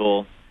of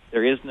evil,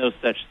 there is no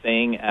such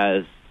thing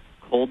as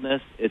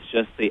coldness. It's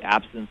just the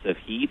absence of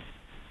heat.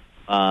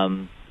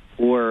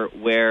 Or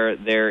where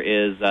there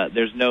is,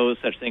 there's no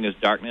such thing as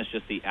darkness,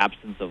 just the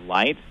absence of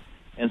light.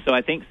 And so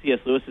I think C.S.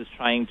 Lewis is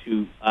trying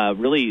to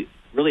really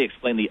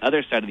explain the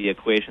other side of the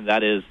equation.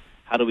 That is,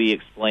 how do we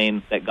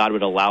explain that God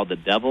would allow the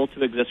devil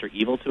to exist or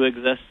evil to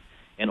exist,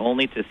 and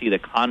only to see the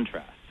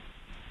contrast.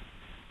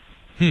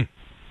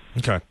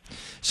 Okay.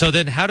 So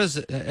then how does,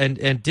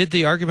 and did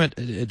the argument,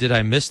 did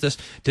I miss this?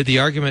 Did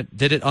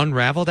it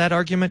unravel that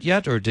argument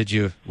yet, or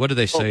what do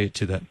they say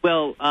to that?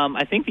 Well,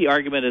 I think the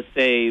argument is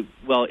say,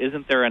 well,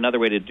 isn't there another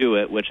way to do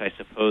it, which I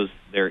suppose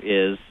there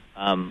is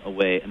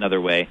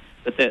another way.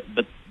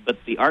 But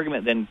the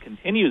argument then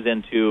continues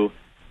into,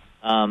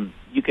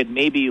 you could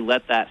maybe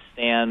let that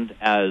stand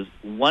as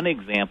one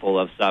example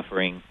of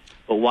suffering,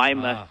 but why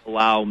must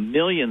allow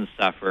millions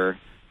suffer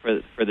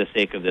for the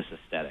sake of this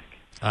aesthetic?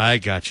 I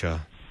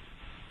gotcha.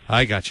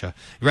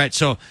 Right.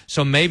 So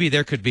maybe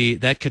that could be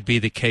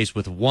the case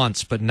with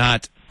once, but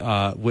not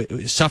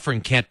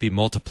suffering can't be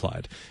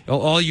multiplied.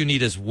 All you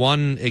need is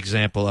one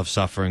example of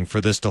suffering for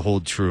this to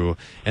hold true,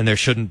 and there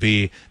shouldn't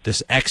be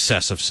this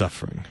excess of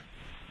suffering.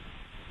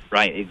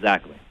 Right.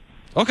 Exactly.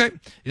 Okay.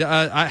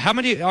 How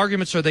many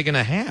arguments are they going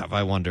to have,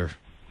 I wonder?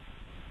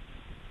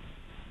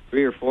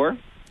 3 or 4.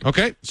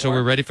 Okay, so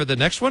we're ready for the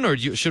next one, or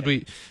should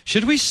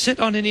we sit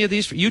on any of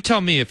these? You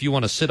tell me if you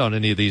want to sit on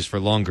any of these for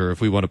longer, if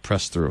we want to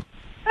press through.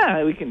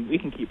 We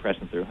can keep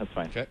pressing through. That's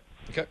fine.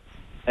 Okay.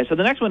 And so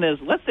the next one is,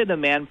 let's say the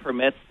man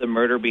permits the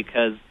murder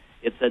because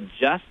it's a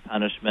just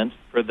punishment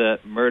for the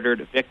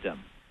murdered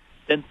victim,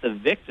 since the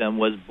victim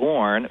was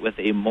born with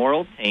a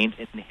moral taint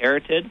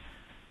inherited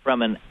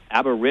from an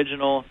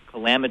aboriginal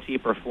calamity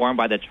performed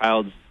by the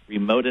child's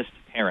remotest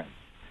parents.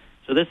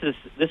 So this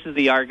is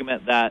the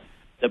argument that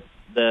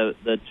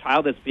the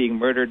child that's being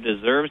murdered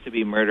deserves to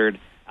be murdered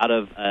out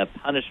of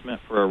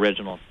punishment for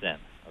original sin.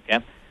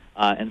 Okay,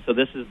 and so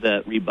this is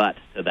the rebut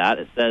to that.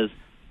 It says,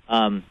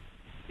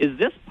 is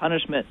this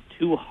punishment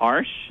too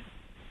harsh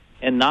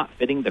and not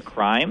fitting the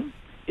crime?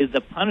 Is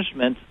the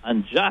punishment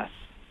unjust,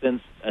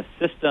 since a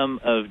system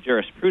of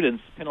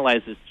jurisprudence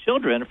penalizes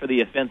children for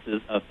the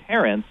offenses of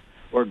parents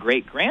or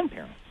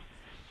great-grandparents?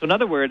 So in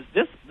other words,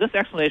 this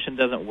explanation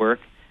doesn't work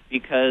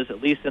because,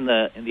 at least in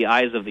the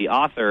eyes of the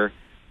author,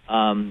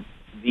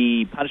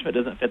 the punishment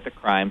doesn't fit the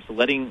crime. So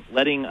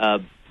letting a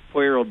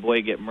 4-year-old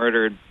boy get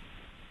murdered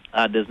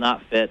does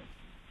not fit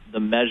the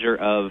measure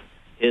of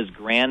his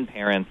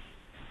grandparents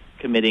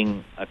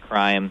committing a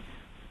crime,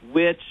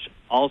 which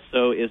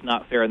also is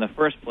not fair in the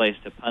first place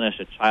to punish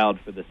a child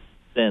for the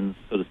sins,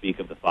 so to speak,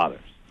 of the fathers.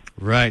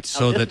 Right.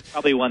 So this is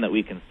probably one that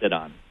we can sit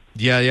on.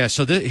 Yeah.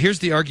 So here's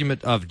the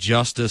argument of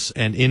justice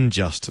and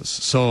injustice.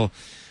 So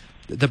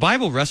the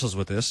Bible wrestles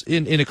with this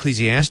in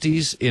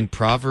Ecclesiastes, in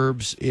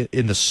Proverbs,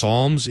 in the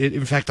Psalms,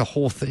 in fact, the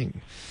whole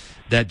thing,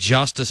 that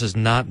justice is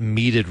not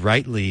meted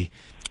rightly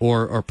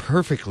or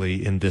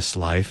perfectly in this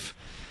life.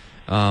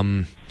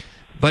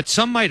 But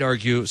some might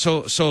argue,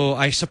 so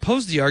I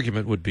suppose the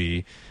argument would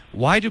be,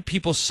 why do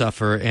people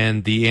suffer?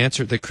 And the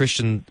answer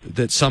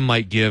that some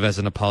might give as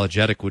an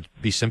apologetic would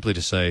be simply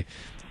to say,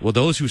 well,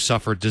 those who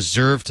suffer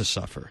deserve to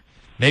suffer.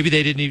 Maybe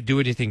they didn't even do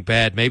anything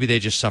bad. Maybe they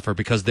just suffer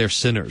because they're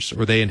sinners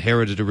or they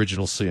inherited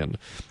original sin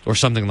or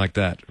something like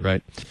that,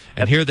 right?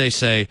 And here they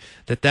say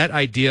that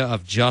idea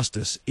of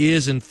justice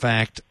is, in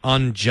fact,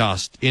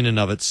 unjust in and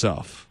of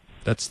itself.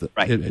 That's the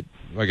right.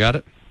 I got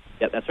it?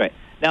 Yeah, that's right.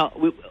 Now,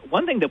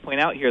 one thing to point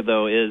out here,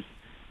 though, is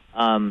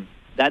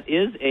that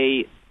is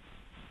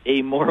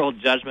a moral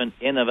judgment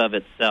in and of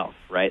itself,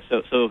 right?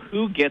 So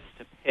who gets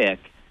to pick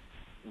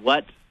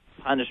what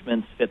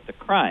punishments fit the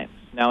crimes?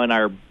 Now, in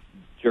our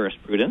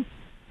jurisprudence,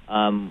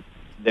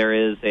 there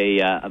is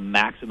a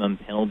maximum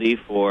penalty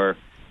for,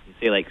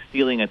 say, like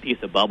stealing a piece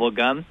of bubble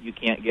gum. You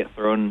can't get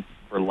thrown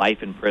for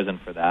life in prison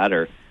for that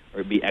or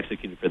be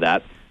executed for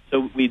that.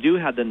 So we do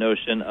have the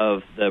notion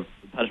of the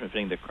punishment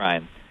fitting the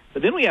crime.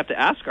 But then we have to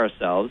ask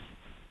ourselves,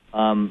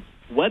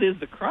 what is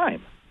the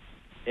crime?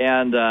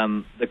 And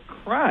the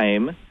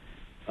crime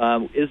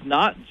is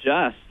not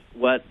just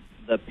what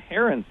the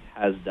parents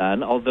has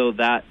done, although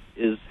that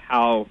is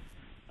how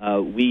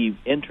we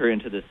enter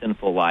into the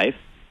sinful life,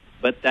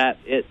 but that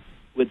it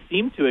would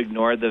seem to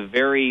ignore the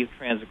very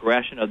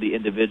transgression of the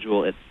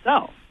individual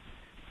itself.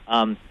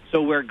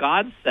 So where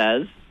God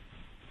says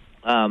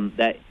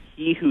that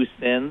he who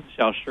sins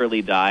shall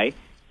surely die,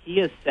 he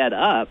has set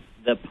up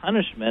the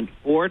punishment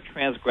for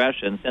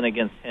transgression, sin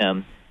against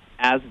him,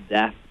 as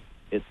death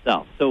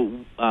itself.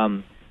 So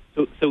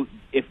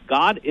if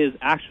God is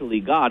actually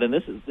God, and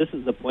this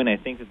is the point I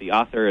think that the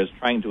author is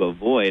trying to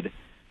avoid,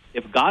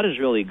 if God is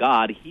really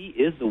God, he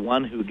is the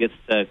one who gets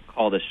to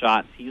call the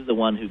shots. He's the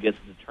one who gets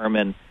to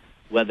determine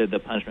whether the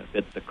punishment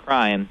fits the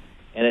crime.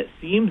 And it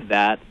seems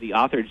that the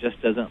author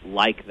just doesn't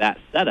like that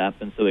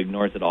setup and so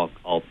ignores it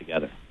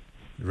altogether.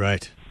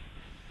 Right.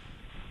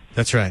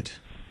 That's right.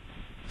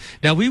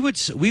 Now, we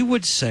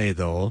would say,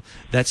 though,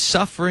 that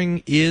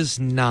suffering is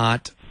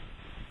not...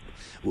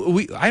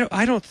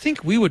 I don't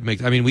think we would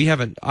make... I mean, we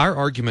haven't... Our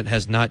argument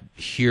has not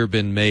here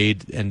been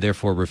made and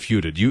therefore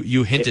refuted.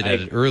 You hinted at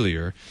it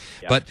earlier.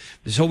 Yeah. But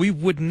so we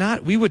would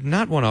not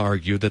want to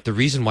argue that the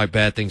reason why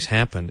bad things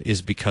happen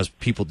is because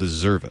people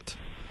deserve it.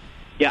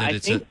 Yeah, I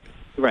think...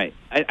 Right.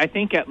 I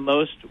think at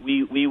most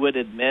we would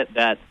admit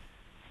that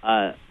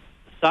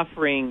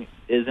suffering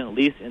is at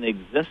least in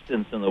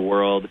existence in the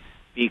world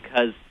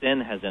because sin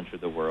has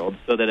entered the world,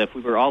 so that if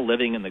we were all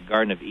living in the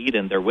Garden of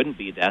Eden, there wouldn't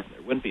be death,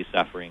 there wouldn't be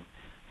suffering.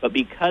 But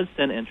because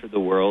sin entered the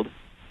world,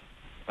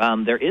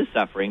 there is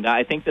suffering. Now,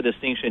 I think the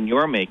distinction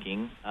you're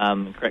making,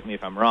 correct me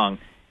if I'm wrong,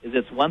 is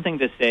it's one thing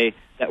to say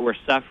that we're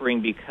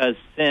suffering because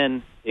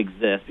sin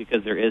exists,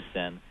 because there is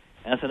sin.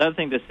 And it's another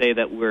thing to say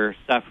that we're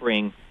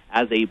suffering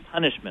as a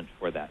punishment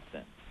for that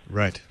sin.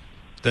 Right.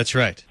 That's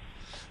right.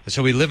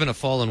 So we live in a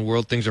fallen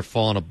world. Things are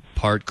falling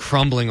apart,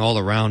 crumbling all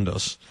around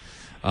us.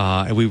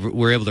 And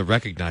we're able to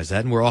recognize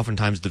that, and we're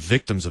oftentimes the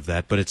victims of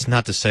that. But it's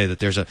not to say that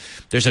there's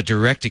a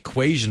direct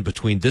equation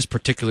between this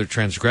particular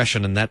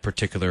transgression and that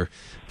particular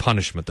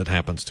punishment that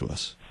happens to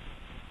us.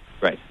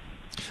 Right.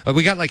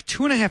 We got like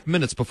 2.5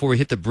 minutes before we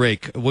hit the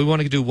break. We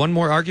want to do one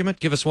more argument?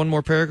 Give us one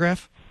more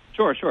paragraph?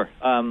 Sure.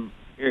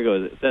 Here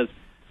goes. It says,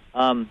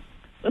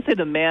 let's say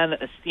the man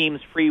esteems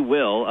free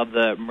will of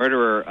the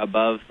murderer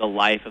above the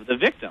life of the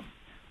victim.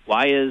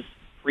 Why is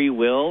free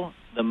will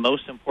the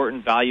most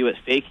important value at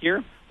stake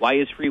here? Why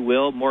is free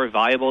will more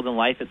valuable than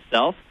life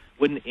itself?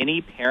 Wouldn't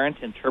any parent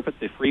interpret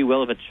the free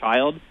will of a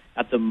child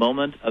at the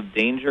moment of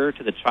danger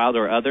to the child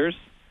or others?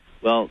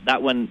 Well,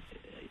 that one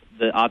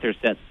the author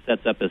sets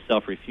up as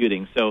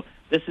self-refuting. So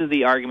this is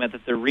the argument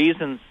that the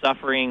reason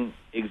suffering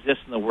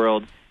exists in the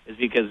world is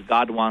because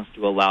God wants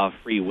to allow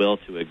free will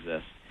to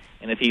exist.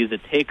 And if he's to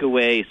take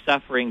away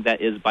suffering,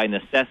 that is by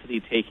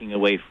necessity taking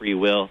away free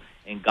will,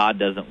 and God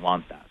doesn't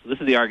want that. So this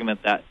is the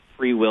argument that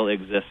free will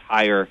exists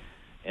higher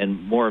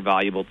and more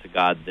valuable to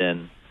God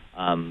than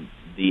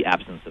the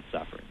absence of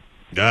suffering.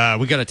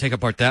 We got to take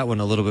apart that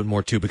one a little bit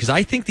more, too, because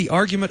I think the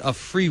argument of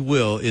free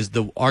will is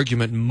the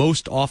argument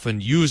most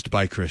often used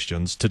by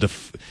Christians to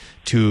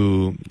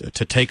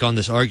take on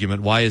this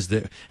argument.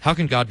 How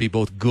can God be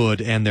both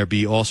good and there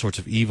be all sorts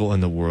of evil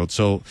in the world?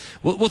 So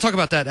we'll talk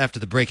about that after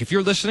the break. If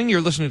you're listening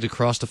to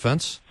Cross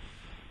Defense.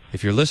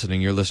 If you're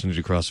listening, you're listening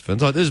to Cross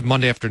Defense. This is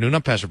Monday afternoon.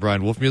 I'm Pastor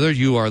Brian Wolfmueller.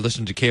 You are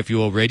listening to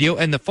KFUO Radio.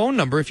 And the phone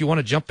number, if you want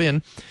to jump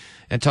in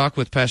and talk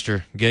with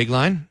Pastor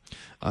Goeglein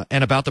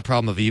and about the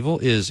problem of evil,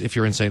 is, if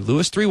you're in St.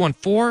 Louis,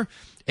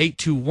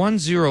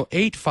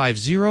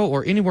 314-821-0850,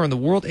 or anywhere in the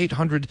world,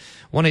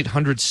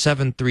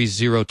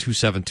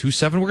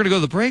 1-800-730-2727. We're going to go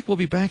to the break. We'll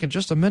be back in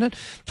just a minute.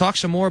 Talk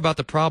some more about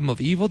the problem of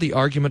evil, the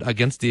argument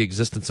against the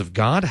existence of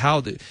God,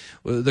 how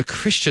the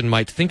Christian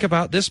might think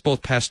about this,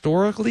 both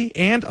pastorally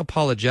and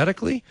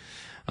apologetically.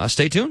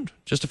 Stay tuned.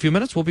 Just a few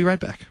minutes. We'll be right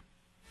back.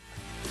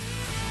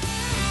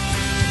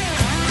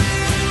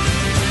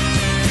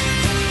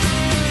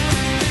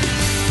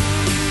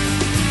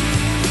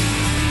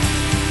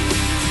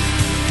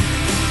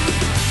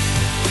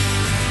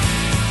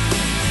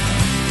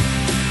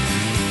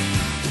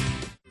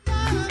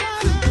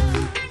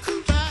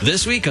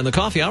 This week on the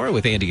Coffee Hour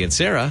with Andy and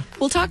Sarah,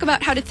 We'll talk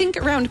about how to think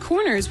around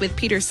corners with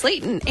Peter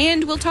Slayton,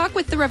 and we'll talk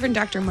with the Reverend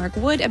Dr. Mark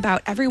Wood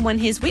about Everyone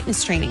His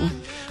Witness training.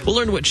 we'll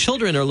learn what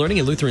children are learning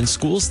in Lutheran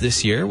schools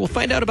this year. We'll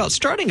find out about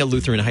starting a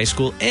Lutheran high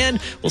school, and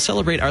we'll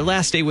celebrate our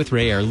last day with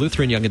Ray, our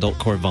Lutheran Young Adult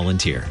Corps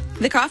volunteer.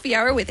 The Coffee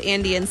Hour with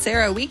Andy and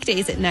Sarah,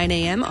 weekdays at 9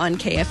 a.m. on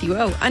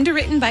KFUO,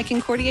 underwritten by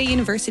Concordia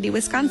University,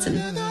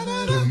 Wisconsin.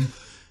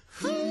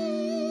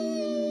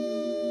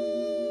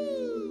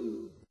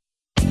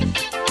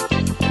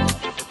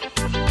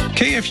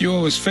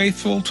 KFUO is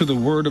faithful to the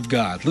Word of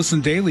God. Listen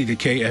daily to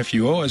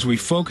KFUO as we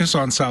focus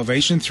on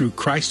salvation through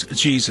Christ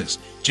Jesus.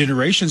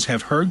 Generations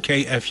have heard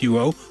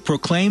KFUO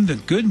proclaim the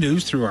good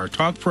news through our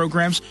talk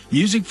programs,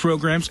 music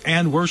programs,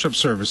 and worship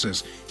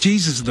services.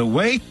 Jesus is the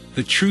way,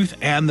 the truth,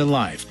 and the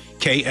life.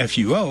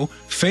 KFUO,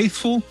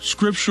 faithful,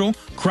 scriptural,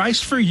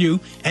 Christ for you,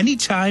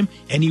 anytime,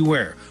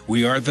 anywhere.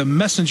 We are the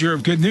messenger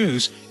of good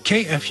news,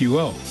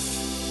 KFUO.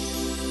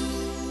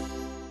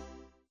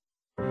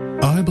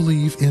 I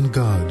believe in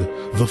God,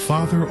 the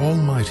Father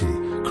Almighty,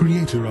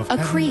 creator of a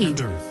heaven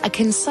creed, and earth. a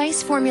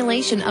concise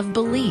formulation of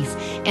belief,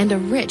 and a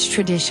rich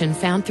tradition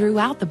found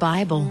throughout the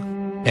Bible.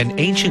 An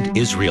ancient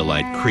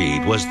Israelite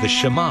creed was the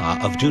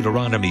Shema of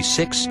Deuteronomy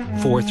 6,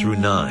 4 through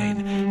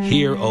 9.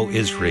 Hear, O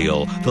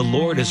Israel, the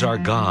Lord is our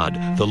God,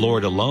 the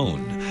Lord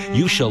alone.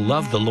 You shall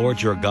love the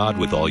Lord your God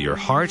with all your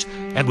heart,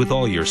 and with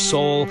all your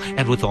soul,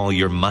 and with all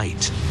your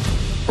might.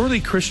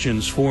 Early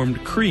Christians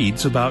formed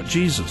creeds about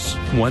Jesus.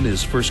 One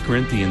is 1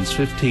 Corinthians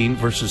 15,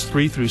 verses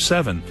 3 through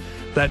 7,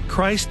 that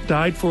Christ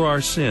died for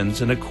our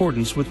sins in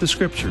accordance with the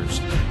Scriptures,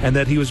 and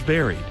that he was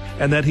buried,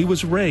 and that he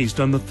was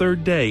raised on the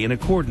third day in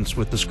accordance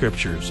with the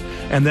Scriptures,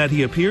 and that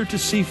he appeared to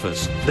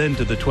Cephas, then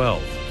to the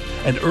 12.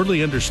 An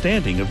early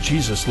understanding of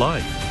Jesus'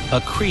 life.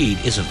 A creed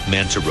isn't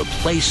meant to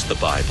replace the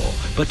Bible,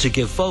 but to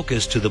give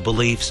focus to the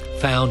beliefs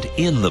found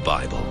in the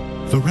Bible.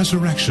 The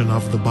resurrection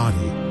of the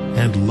body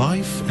and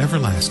life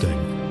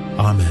everlasting.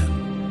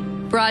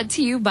 Amen. Brought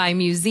to you by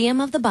Museum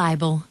of the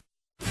Bible.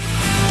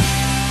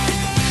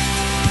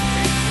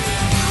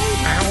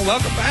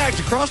 Welcome back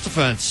to Cross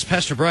Defense.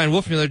 Pastor Brian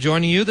Wolfmueller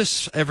joining you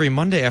this every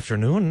Monday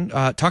afternoon,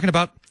 talking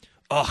about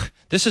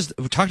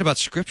we're talking about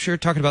Scripture,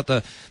 talking about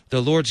the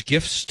Lord's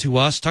gifts to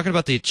us, talking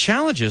about the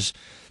challenges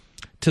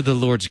to the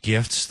Lord's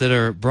gifts that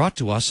are brought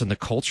to us in the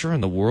culture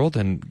and the world.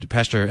 And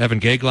Pastor Evan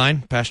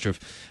Goeglein, pastor of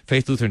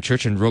Faith Lutheran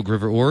Church in Rogue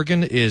River,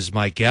 Oregon, is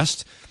my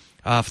guest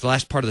for the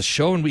last part of the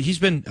show, and he's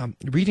been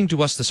reading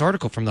to us this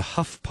article from the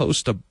Huff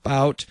Post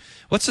about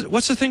what's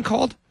the thing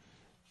called?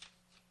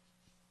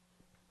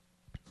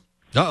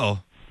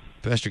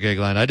 Pastor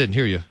Goeglein, I didn't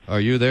hear you.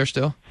 Are you there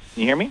still?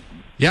 Can you hear me?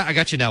 Yeah, I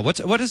got you now.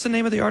 What is the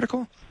name of the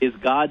article? Is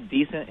God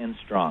decent and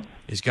strong?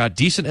 Is God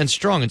decent and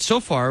strong? And so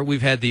far,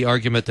 we've had the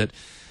argument that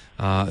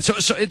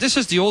so this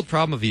is the old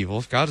problem of evil.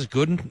 If God is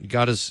good and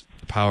God is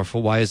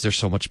powerful, why is there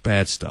so much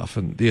bad stuff?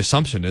 And the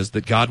assumption is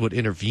that God would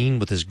intervene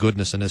with his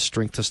goodness and his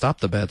strength to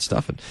stop the bad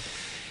stuff.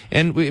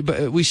 And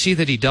we see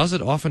that he does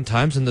it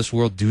oftentimes in this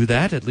world do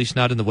that, at least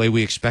not in the way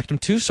we expect him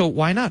to. So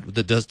why not?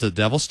 Does the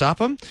devil stop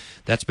him?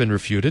 That's been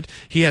refuted.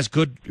 He has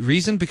good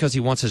reason because he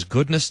wants his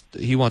goodness.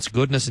 He wants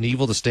goodness and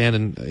evil to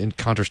stand in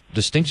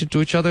contradistinction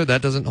to each other.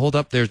 That doesn't hold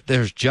up.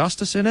 There's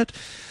justice in it.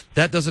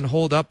 That doesn't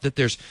hold up. That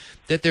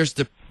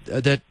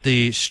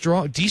the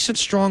strong, decent,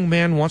 strong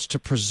man wants to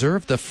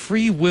preserve the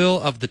free will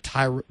of the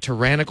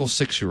tyrannical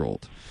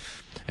 6-year-old.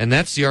 And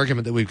that's the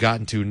argument that we've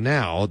gotten to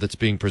now that's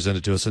being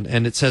presented to us.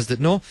 And it says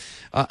that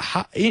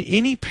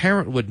any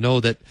parent would know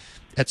that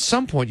at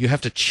some point you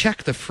have to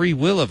check the free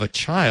will of a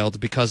child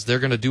because they're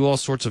going to do all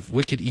sorts of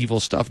wicked, evil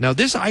stuff. Now,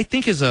 this, I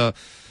think, is a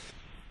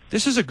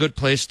good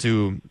place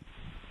to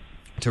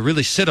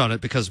really sit on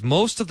it, because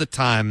most of the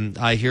time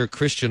I hear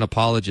Christian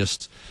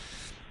apologists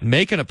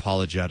make an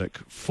apologetic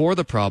for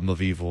the problem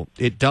of evil,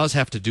 it does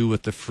have to do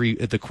with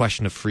the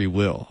question of free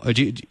will.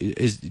 Do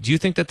you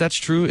think that that's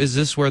true? Is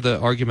this where the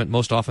argument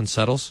most often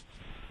settles?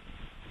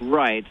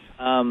 Right.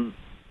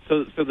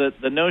 So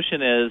the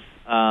notion is,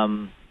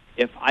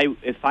 if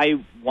I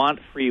want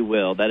free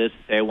will, that is to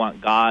say, I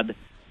want God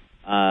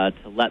to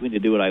let me to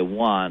do what I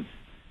want,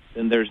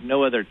 then there's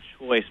no other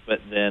choice but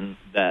then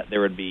that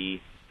there would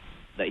be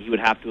that He would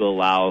have to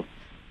allow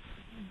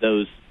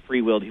those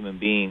free-willed human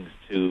beings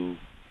to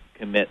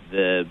commit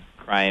the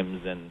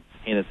crimes and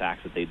heinous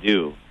acts that they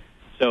do.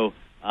 So,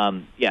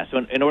 so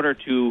in order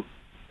to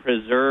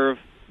preserve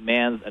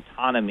man's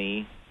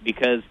autonomy,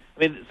 because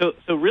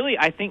so really,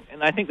 I think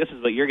this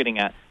is what you're getting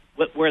at.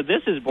 Where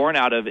this is born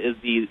out of is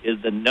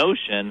the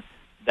notion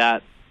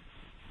that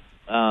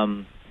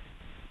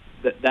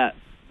that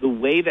the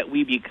way that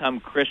we become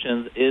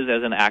Christians is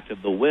as an act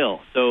of the will.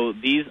 So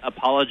these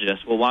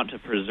apologists will want to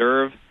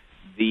preserve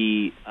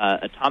the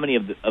autonomy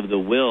of the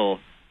will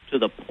to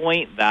the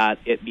point that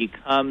it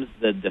becomes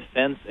the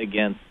defense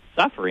against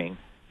suffering,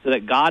 so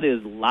that God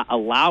is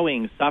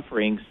allowing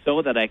suffering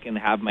so that I can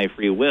have my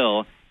free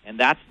will, and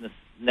that's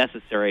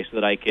necessary so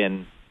that I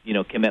can,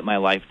 commit my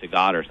life to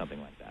God or something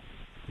like that.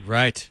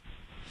 Right.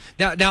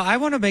 Now I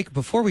want to make,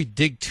 before we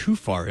dig too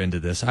far into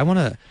this,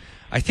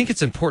 I think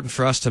it's important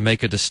for us to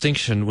make a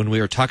distinction when we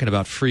are talking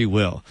about free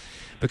will,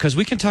 because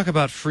we can talk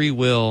about free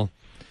will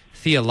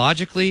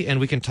theologically, and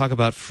we can talk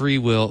about free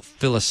will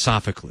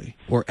philosophically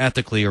or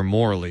ethically or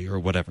morally or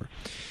whatever.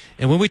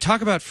 And when we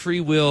talk about free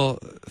will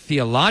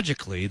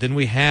theologically, then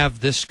we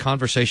have this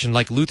conversation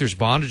like Luther's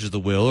bondage of the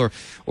will,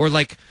 or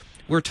like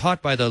we're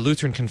taught by the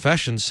Lutheran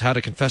confessions how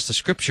to confess the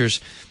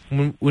scriptures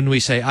when we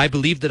say, I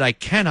believe that I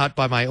cannot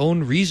by my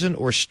own reason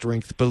or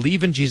strength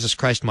believe in Jesus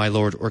Christ my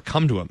Lord or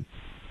come to Him.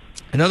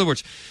 In other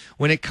words,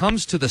 when it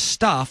comes to the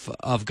stuff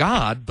of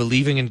God,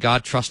 believing in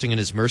God, trusting in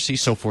His mercy,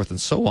 so forth and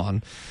so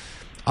on,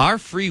 our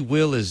free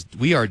will is,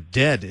 we are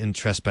dead in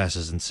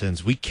trespasses and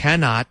sins. We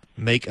cannot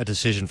make a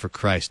decision for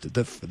Christ.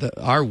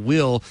 Our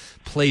will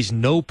plays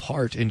no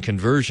part in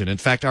conversion. In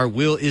fact, our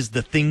will is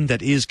the thing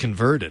that is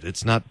converted.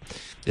 It's not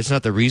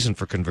the reason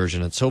for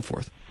conversion and so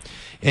forth.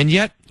 And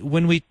yet,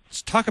 when we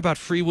talk about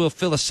free will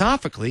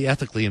philosophically,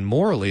 ethically, and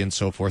morally, and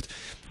so forth,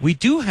 we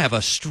do have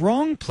a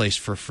strong place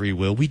for free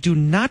will. We do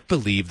not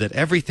believe that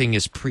everything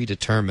is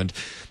predetermined,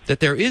 that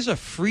there is a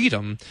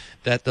freedom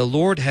that the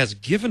Lord has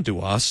given to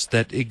us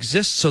that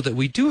exists so that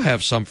we do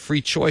have some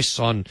free choice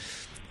on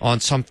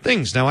some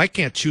things. Now, I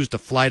can't choose to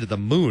fly to the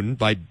moon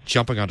by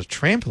jumping on a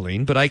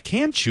trampoline, but I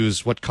can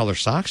choose what color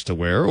socks to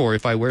wear, or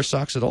if I wear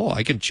socks at all.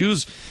 I can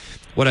choose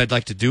what I'd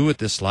like to do with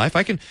this life.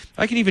 I can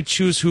even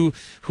choose who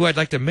I'd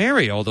like to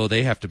marry, although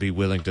they have to be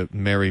willing to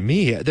marry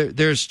me.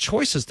 There's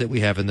choices that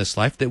we have in this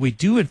life that we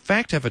do, in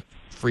fact, have a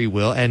free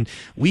will, and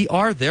we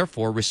are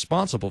therefore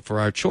responsible for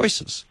our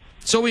choices.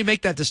 So we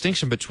make that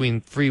distinction between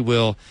free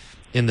will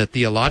in the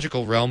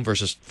theological realm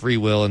versus free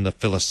will in the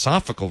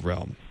philosophical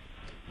realm.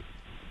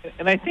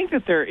 And I think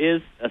that there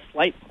is a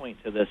slight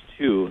point to this,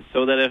 too,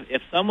 so that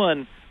if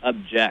someone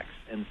objects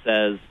and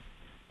says,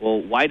 well,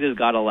 why does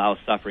God allow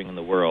suffering in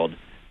the world?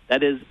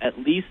 That is at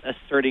least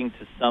asserting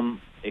to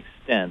some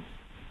extent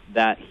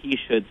that He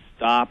should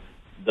stop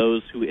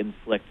those who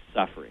inflict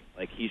suffering,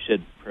 like He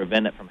should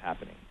prevent it from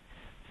happening.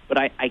 But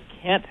I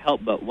can't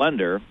help but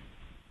wonder,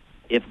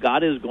 if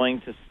God is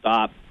going to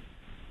stop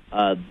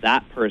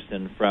that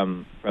person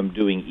from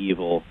doing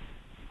evil,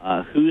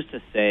 who's to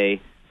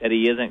say that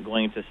He isn't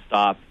going to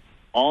stop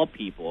all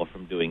people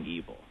from doing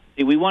evil?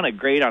 See, we want to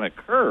grade on a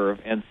curve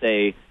and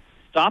say,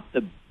 stop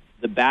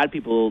the bad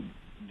people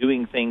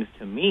doing things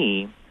to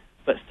me,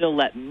 but still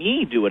let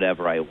me do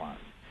whatever I want.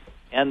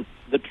 And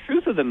the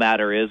truth of the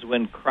matter is,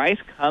 when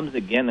Christ comes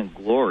again in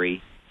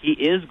glory, He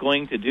is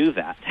going to do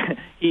that.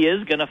 He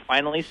is going to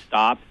finally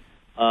stop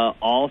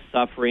all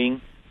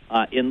suffering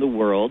in the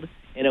world,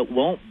 and it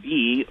won't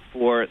be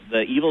for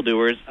the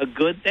evildoers a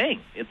good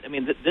thing.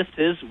 This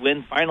is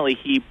when finally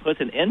He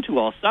puts an end to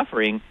all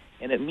suffering,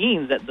 and it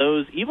means that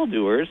those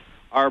evildoers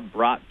are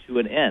brought to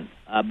an end.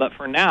 But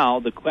for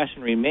now, the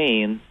question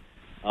remains,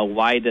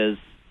 why does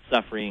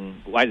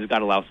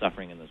God allow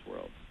suffering in this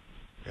world?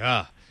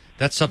 Yeah,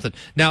 that's something.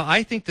 Now,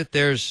 I think that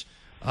there's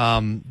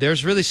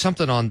really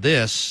something on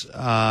this,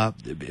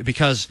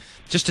 because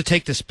just to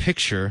take this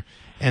picture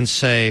and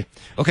say,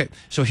 okay,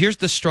 so here's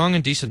the strong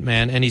and decent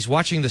man, and he's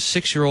watching the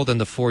 6-year-old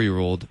and the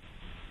 4-year-old,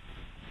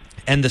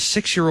 and the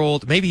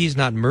 6-year-old, maybe he's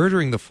not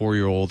murdering the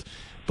 4-year-old,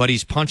 but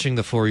he's punching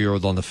the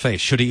 4-year-old on the face.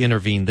 Should he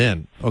intervene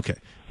then? Okay.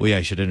 Well, yeah,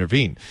 he should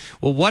intervene.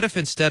 Well, what if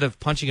instead of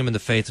punching him in the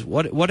face,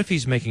 what if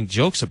he's making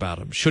jokes about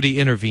him? Should he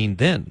intervene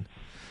then?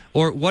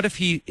 Or what if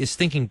he is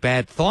thinking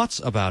bad thoughts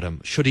about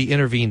him? Should he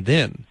intervene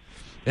then?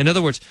 In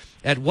other words,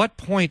 at what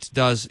point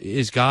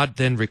is God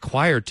then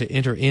required to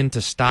enter in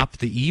to stop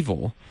the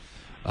evil?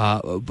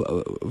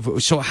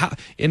 So how,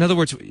 in other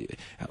words,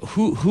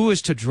 who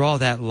is to draw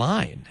that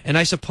line? And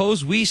I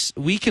suppose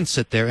we can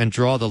sit there and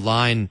draw the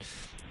line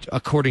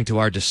according to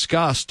our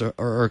disgust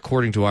or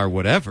according to our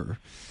whatever.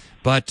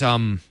 But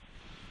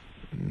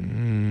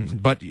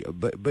But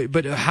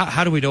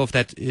how do we know if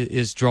that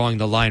is drawing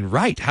the line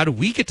right? How do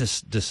we get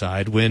to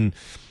decide when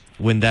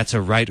that's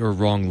a right or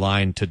wrong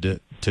line to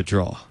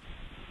draw?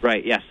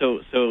 Right. Yeah. So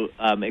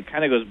it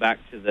kind of goes back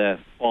to the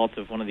fault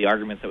of one of the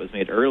arguments that was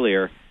made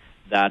earlier,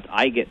 that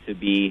I get to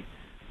be.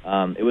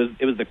 It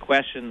was the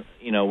question,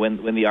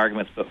 when the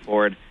argument's put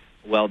forward.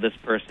 Well, this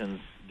person's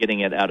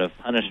getting it out of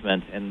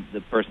punishment, and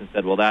the person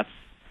said, well, that's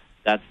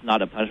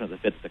not a punishment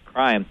that fits the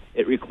crime.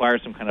 It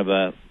requires some kind of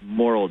a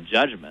moral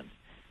judgment.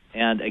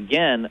 And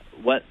again,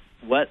 what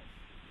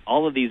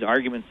all of these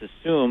arguments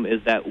assume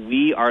is that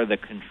we are the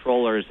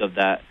controllers of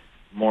that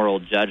moral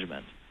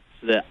judgment,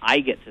 so that I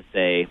get to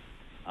say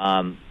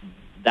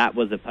that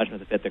was a punishment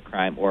that fit the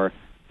crime, or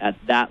at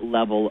that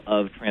level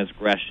of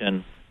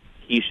transgression,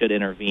 he should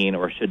intervene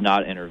or should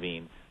not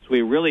intervene. So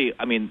we really,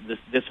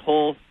 this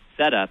whole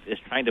setup is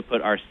trying to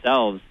put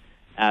ourselves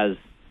as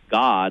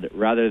God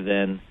rather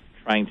than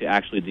trying to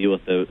actually deal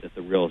with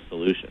the real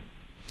solution.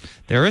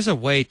 There is a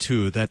way,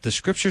 too, that the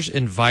Scriptures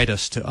invite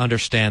us to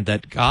understand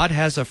that God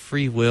has a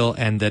free will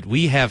and that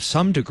we have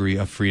some degree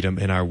of freedom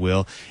in our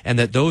will, and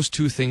that those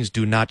two things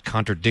do not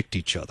contradict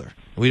each other.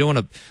 We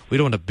don't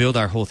want to build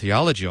our whole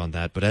theology on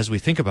that, but as we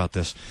think about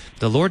this,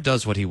 the Lord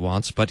does what he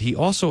wants, but he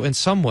also, in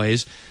some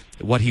ways,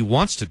 what he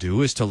wants to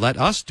do is to let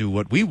us do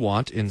what we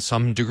want in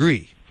some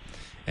degree.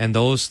 And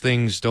those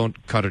things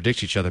don't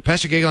contradict each other.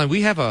 Pastor Gagelin,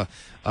 we have a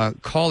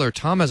caller.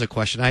 Tom has a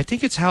question. I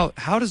think it's how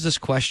does this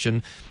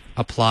question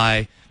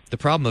apply the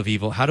problem of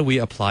evil? How do we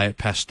apply it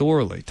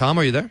pastorally? Tom,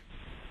 are you there?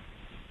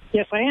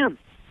 Yes, I am.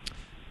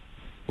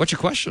 What's your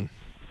question?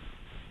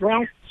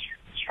 Well,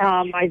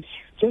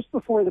 just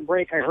before the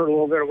break, I heard a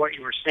little bit of what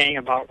you were saying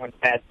about when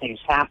bad things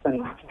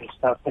happen and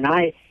stuff. And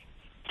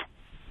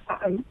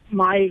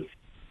my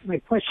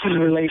question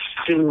relates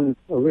to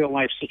a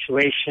real-life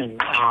situation.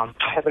 I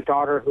have a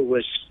daughter who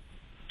was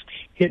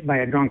hit by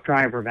a drunk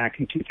driver back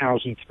in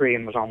 2003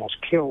 and was almost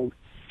killed.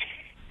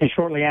 And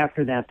shortly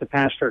after that, the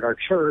pastor at our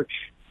church,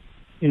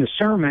 in a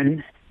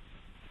sermon,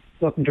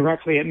 looked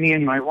directly at me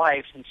and my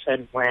wife and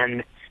said,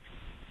 when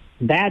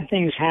bad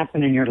things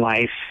happen in your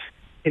life,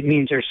 it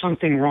means there's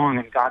something wrong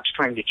and God's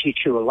trying to teach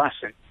you a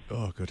lesson.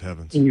 Oh, good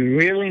heavens. And you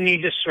really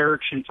need to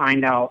search and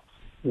find out,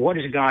 what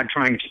is God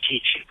trying to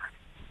teach you?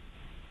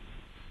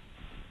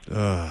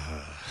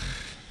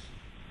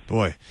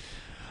 Boy.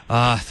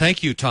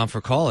 Thank you, Tom,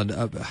 for calling.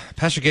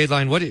 Pastor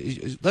Gagelin,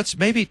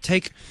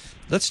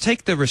 let's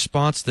take the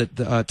response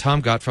that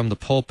Tom got from the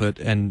pulpit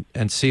and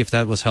see if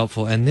that was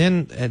helpful, and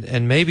then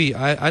and maybe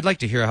I'd like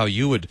to hear how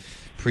you would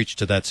preach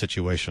to that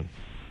situation.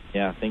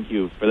 Yeah, thank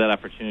you for that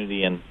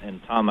opportunity, and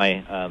Tom,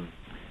 I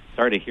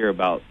sorry to hear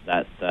about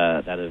that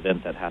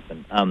event that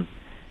happened.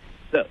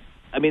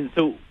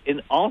 So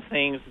in all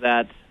things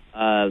that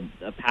a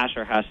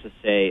pastor has to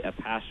say, a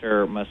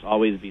pastor must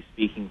always be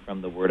speaking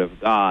from the Word of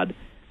God,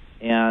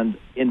 and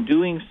in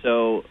doing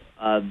so,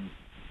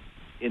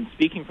 in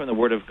speaking from the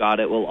Word of God,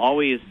 it will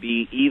always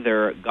be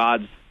either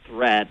God's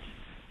threat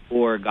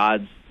or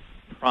God's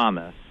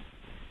promise.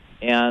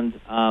 And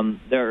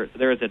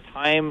there is a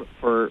time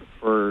for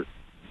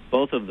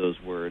both of those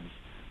words.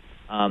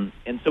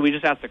 And so we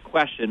just ask the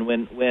question,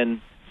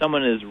 when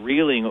someone is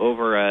reeling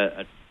over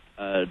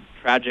a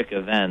tragic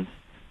event,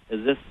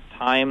 is this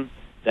time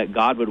that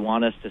God would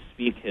want us to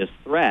speak his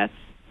threats,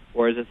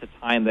 or is this a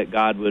time that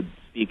God would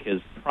speak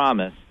his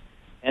promise?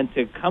 And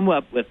to come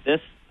up with this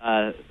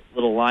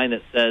little line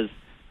that says,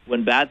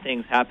 when bad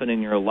things happen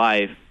in your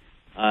life,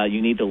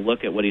 you need to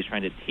look at what he's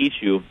trying to teach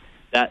you,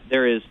 that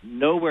there is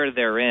nowhere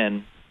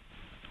therein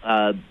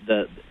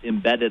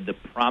embedded the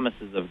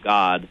promises of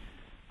God.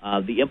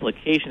 The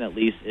implication, at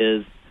least,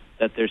 is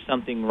that there's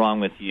something wrong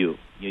with you.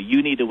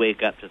 You need to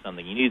wake up to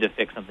something. You need to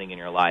fix something in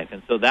your life.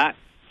 And so that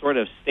sort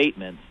of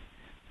statement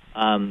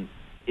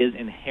is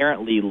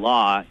inherently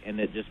law,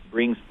 and it just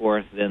brings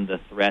forth then the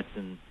threats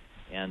and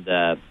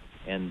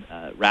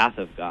wrath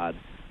of God.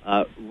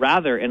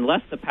 Rather,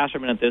 unless the pastor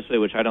meant it this way,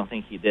 which I don't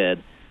think he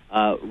did,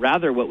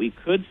 rather what we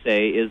could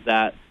say is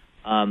that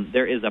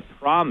there is a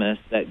promise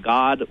that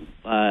God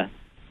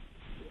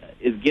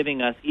is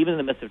giving us, even in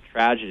the midst of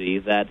tragedy,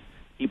 that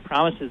he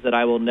promises that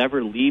I will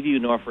never leave you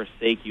nor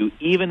forsake you,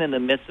 even in the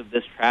midst of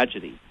this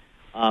tragedy,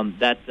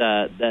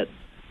 that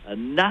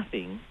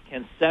nothing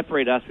can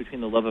separate us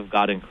between the love of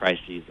God and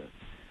Christ Jesus.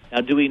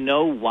 Now, do we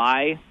know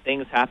why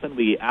things happen?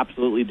 We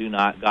absolutely do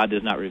not. God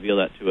does not reveal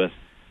that to us.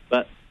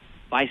 But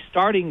by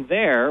starting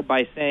there,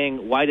 by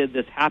saying, why did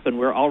this happen,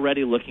 we're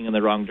already looking in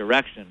the wrong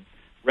direction.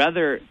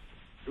 Rather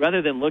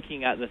than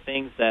looking at the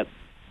things that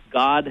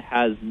God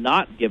has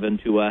not given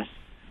to us,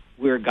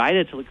 we're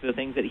guided to look at the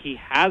things that he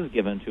has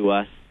given to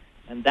us,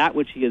 and that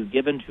which he has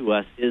given to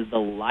us is the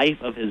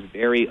life of his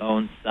very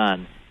own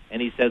Son.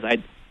 And he says,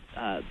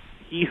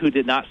 he who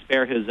did not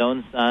spare his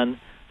own Son,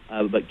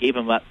 but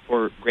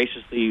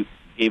graciously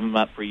gave him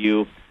up for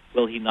you,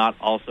 will he not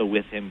also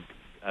with him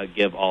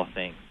give all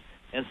things?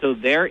 And so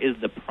there is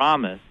the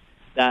promise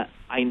that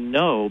I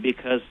know,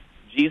 because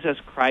Jesus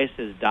Christ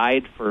has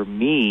died for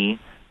me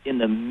in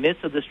the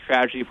midst of this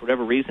tragedy, for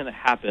whatever reason it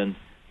happened,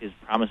 his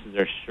promises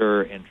are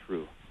sure and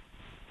true.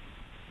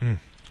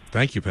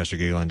 Thank you, Pastor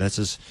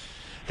Gagline.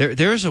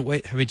 There is a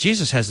way. I mean,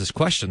 Jesus has this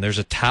question. There's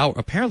a tower.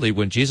 Apparently,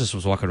 when Jesus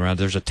was walking around,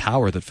 there's a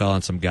tower that fell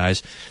on some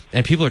guys,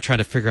 and people are trying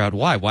to figure out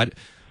why.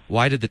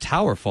 Why did the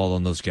tower fall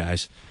on those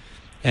guys?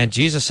 And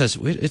Jesus says,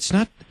 it's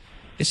not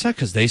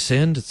because they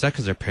sinned. It's not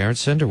because their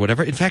parents sinned or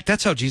whatever. In fact,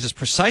 that's how Jesus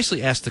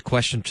precisely asked the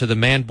question to the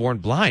man born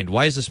blind.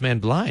 Why is this man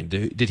blind?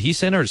 Did he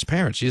sin or his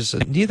parents? Jesus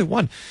said, neither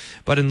one.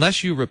 But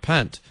unless you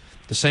repent,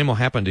 the same will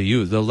happen to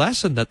you. The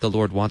lesson that the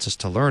Lord wants us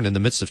to learn in the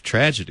midst of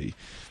tragedy,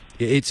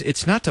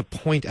 it's not to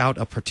point out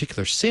a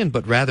particular sin,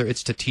 but rather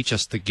it's to teach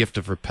us the gift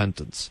of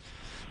repentance.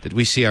 That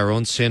we see our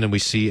own sin, and we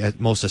see,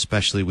 most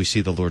especially, we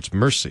see the Lord's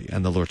mercy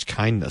and the Lord's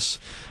kindness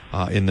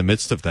in the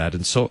midst of that.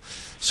 And so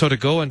to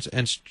go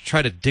and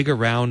try to dig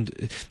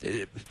around,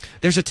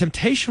 there's a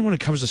temptation when it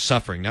comes to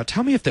suffering. Now,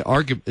 tell me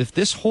if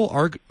this whole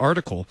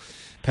article,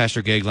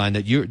 Pastor Gagline,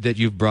 that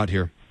you've brought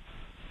here,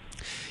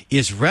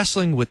 is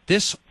wrestling with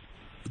the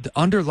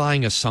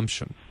underlying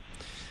assumption.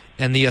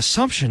 And the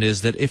assumption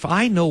is that if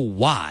I know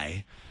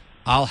why,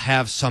 I'll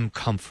have some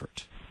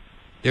comfort.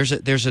 There's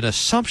an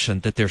assumption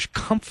that there's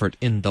comfort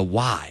in the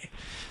why.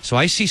 So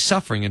I see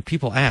suffering, and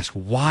people ask,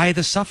 why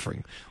the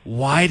suffering?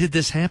 Why did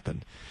this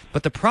happen?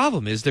 But the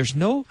problem is there's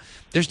no,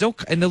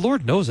 and the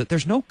Lord knows it,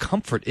 there's no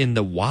comfort in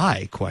the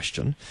why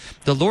question.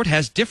 The Lord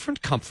has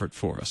different comfort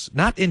for us,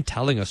 not in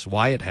telling us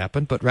why it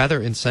happened, but rather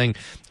in saying,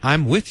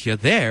 I'm with you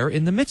there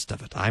in the midst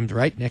of it. I'm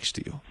right next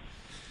to you.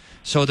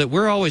 So that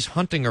we're always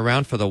hunting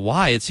around for the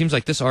why. It seems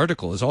like this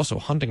article is also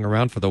hunting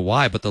around for the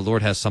why, but the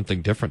Lord has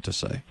something different to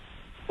say.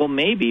 Well,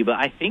 maybe, but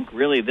I think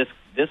really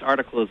this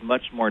article is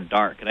much more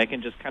dark, and I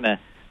can just kind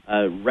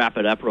of wrap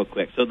it up real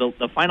quick. So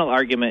the final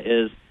argument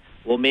is,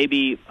 well,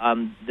 maybe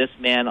this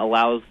man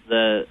allows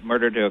the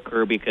murder to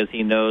occur because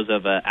he knows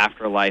of an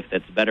afterlife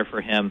that's better for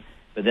him,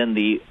 but then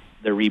the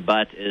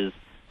rebut is,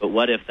 but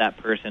what if that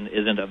person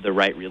isn't of the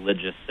right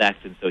religious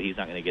sect, and so he's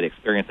not going to get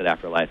experience at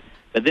afterlife?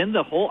 But then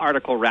the whole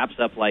article wraps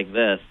up like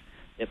this.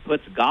 It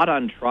puts God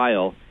on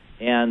trial,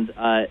 and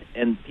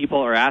people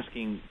are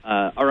asking,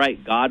 all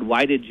right, God,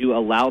 why did you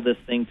allow this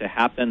thing to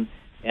happen?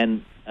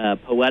 And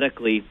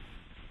poetically,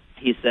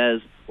 he says,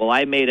 well,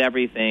 I made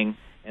everything,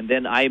 and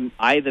then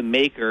I, the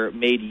maker,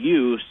 made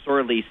you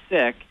sorely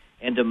sick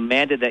and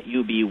demanded that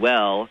you be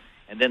well.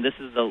 And then this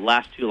is the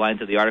last two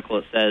lines of the article.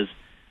 It says,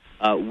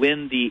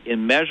 when the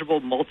immeasurable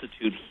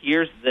multitude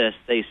hears this,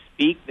 they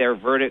speak their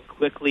verdict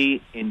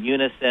quickly in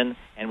unison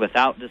and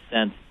without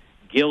dissent,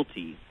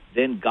 guilty.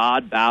 Then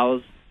God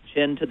bows,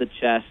 chin to the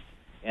chest,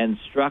 and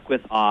struck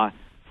with awe,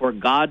 for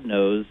God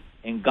knows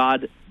and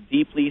God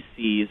deeply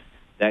sees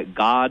that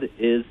God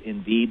is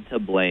indeed to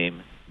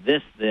blame.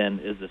 This, then,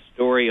 is the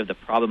story of the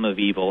problem of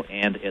evil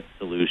and its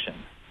solution.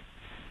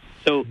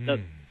 So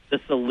the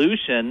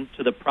solution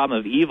to the problem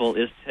of evil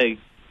is to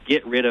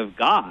get rid of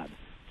God,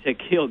 to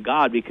kill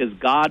God, because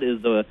God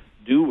is the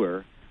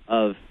doer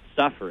of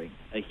suffering.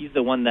 He's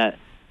the one that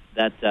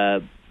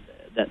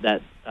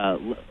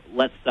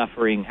lets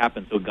suffering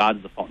happen. So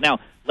God's the fault. Now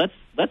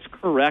let's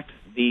correct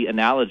the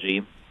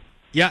analogy.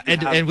 Yeah,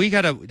 and we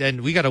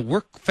gotta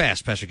work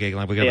fast, Pastor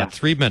Gagline. We got about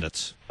 3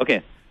 minutes.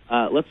 Okay,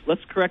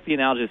 let's correct the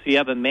analogy. So you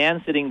have a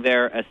man sitting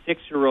there, a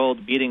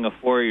 6-year-old beating a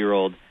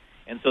 4-year-old,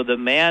 and so the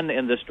man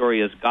in the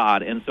story is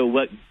God. And so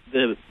what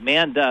the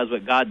man does,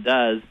 what God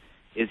does,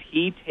 is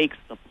he takes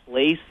the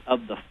place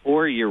of the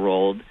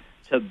 4-year-old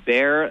to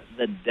bear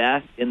the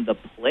death in the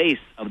place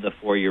of the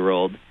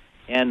 4-year-old.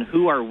 And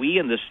who are we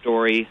in the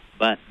story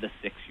but the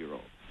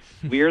 6-year-old?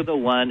 We're the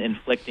one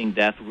inflicting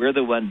death. We're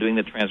the one doing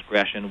the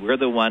transgression. We're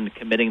the one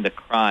committing the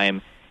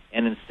crime.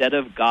 And instead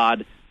of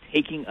God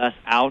taking us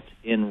out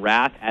in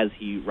wrath as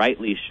he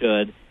rightly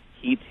should,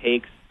 he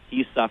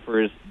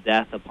suffers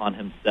death upon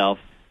himself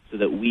so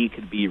that we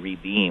could be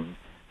redeemed.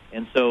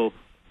 And so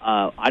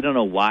I don't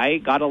know why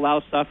God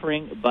allows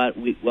suffering, but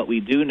what we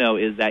do know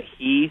is that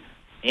he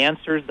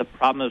answers the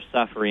problem of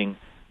suffering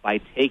by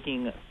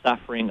taking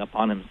suffering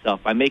upon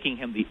himself, by making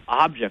him the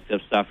object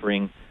of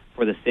suffering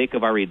for the sake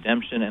of our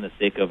redemption and the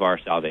sake of our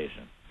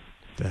salvation.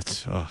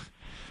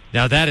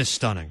 Now that is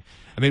stunning.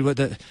 I mean,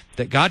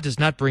 that God does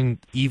not bring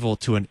evil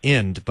to an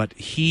end, but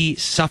he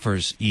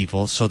suffers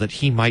evil so that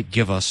he might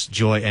give us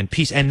joy and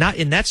peace. And not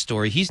in that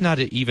story, he's not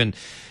even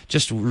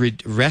just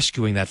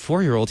rescuing that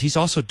 4-year-old. He's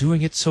also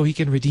doing it so he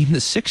can redeem the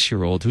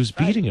 6-year-old who's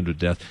beating him to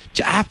death.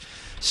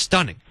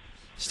 Stunning.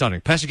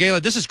 Pastor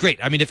Gagline, this is great.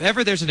 I mean, if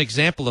ever there's an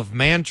example of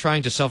man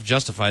trying to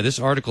self-justify, this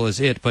article is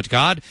it. But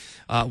God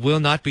will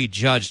not be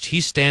judged.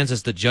 He stands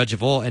as the judge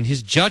of all, and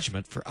his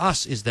judgment for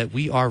us is that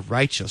we are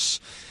righteous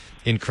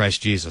in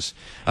Christ Jesus.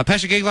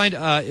 Pastor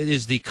Gagline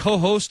is the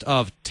co-host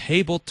of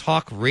Table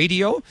Talk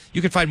Radio.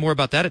 You can find more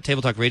about that at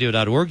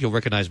tabletalkradio.org. You'll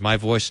recognize my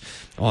voice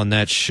on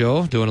that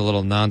show, doing a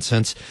little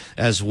nonsense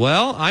as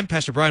well. I'm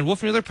Pastor Brian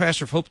Wolfmueller,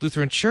 pastor of Hope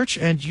Lutheran Church,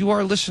 and you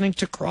are listening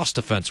to Cross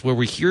Defense, where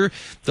we hear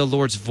the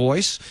Lord's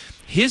voice,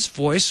 his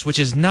voice, which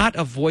is not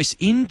a voice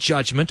in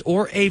judgment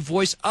or a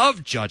voice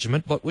of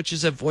judgment, but which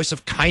is a voice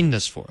of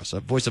kindness for us, a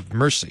voice of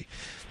mercy,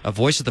 a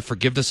voice of the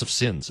forgiveness of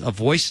sins, a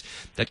voice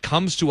that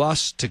comes to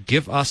us to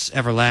give us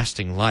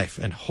everlasting life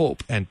and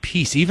hope and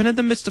peace, even in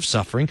the midst of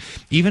suffering,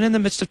 even in the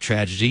midst of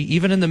tragedy,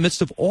 even in the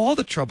midst of all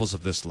the troubles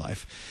of this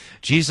life.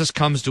 Jesus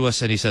comes to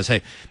us and he says,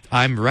 hey,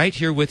 I'm right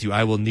here with you.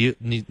 I will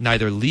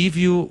neither leave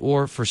you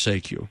or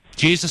forsake you.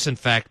 Jesus, in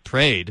fact,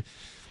 prayed,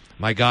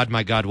 my God,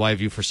 why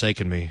have you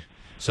forsaken me?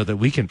 So that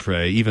we can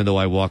pray, even though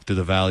I walk through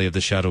the valley of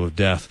the shadow of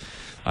death,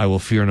 I will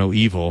fear no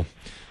evil,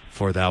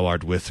 for thou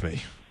art with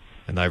me.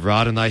 And thy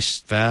rod and thy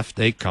staff,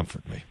 they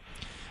comfort me.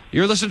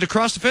 You're listening to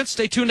Cross Defense.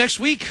 Stay tuned next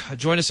week.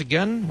 Join us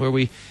again where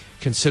we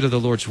consider the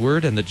Lord's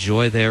Word and the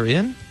joy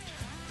therein.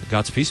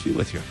 God's peace be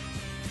with you.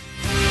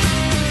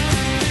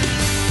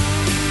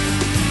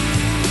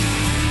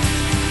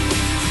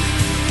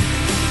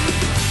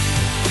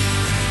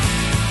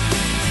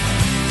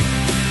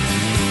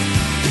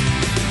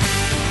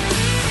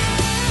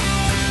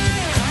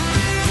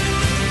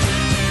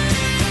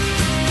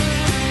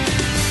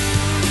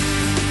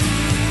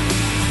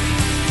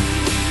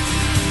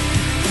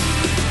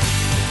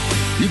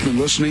 You've been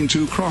listening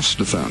to Cross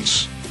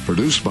Defense,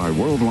 produced by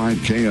Worldwide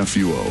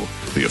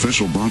KFUO, the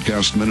official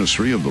broadcast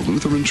ministry of the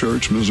Lutheran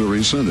Church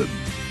Missouri Synod.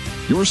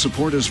 Your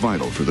support is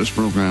vital for this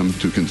program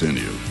to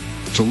continue.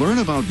 To learn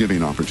about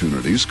giving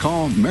opportunities,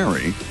 call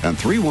Mary at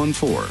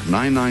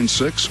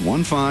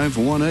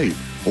 314-996-1518.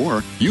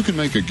 Or you can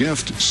make a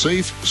gift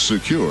safe,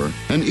 secure,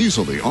 and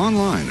easily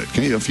online at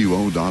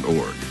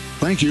kfuo.org.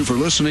 Thank you for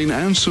listening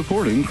and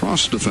supporting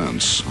Cross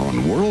Defense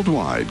on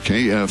Worldwide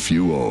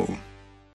KFUO.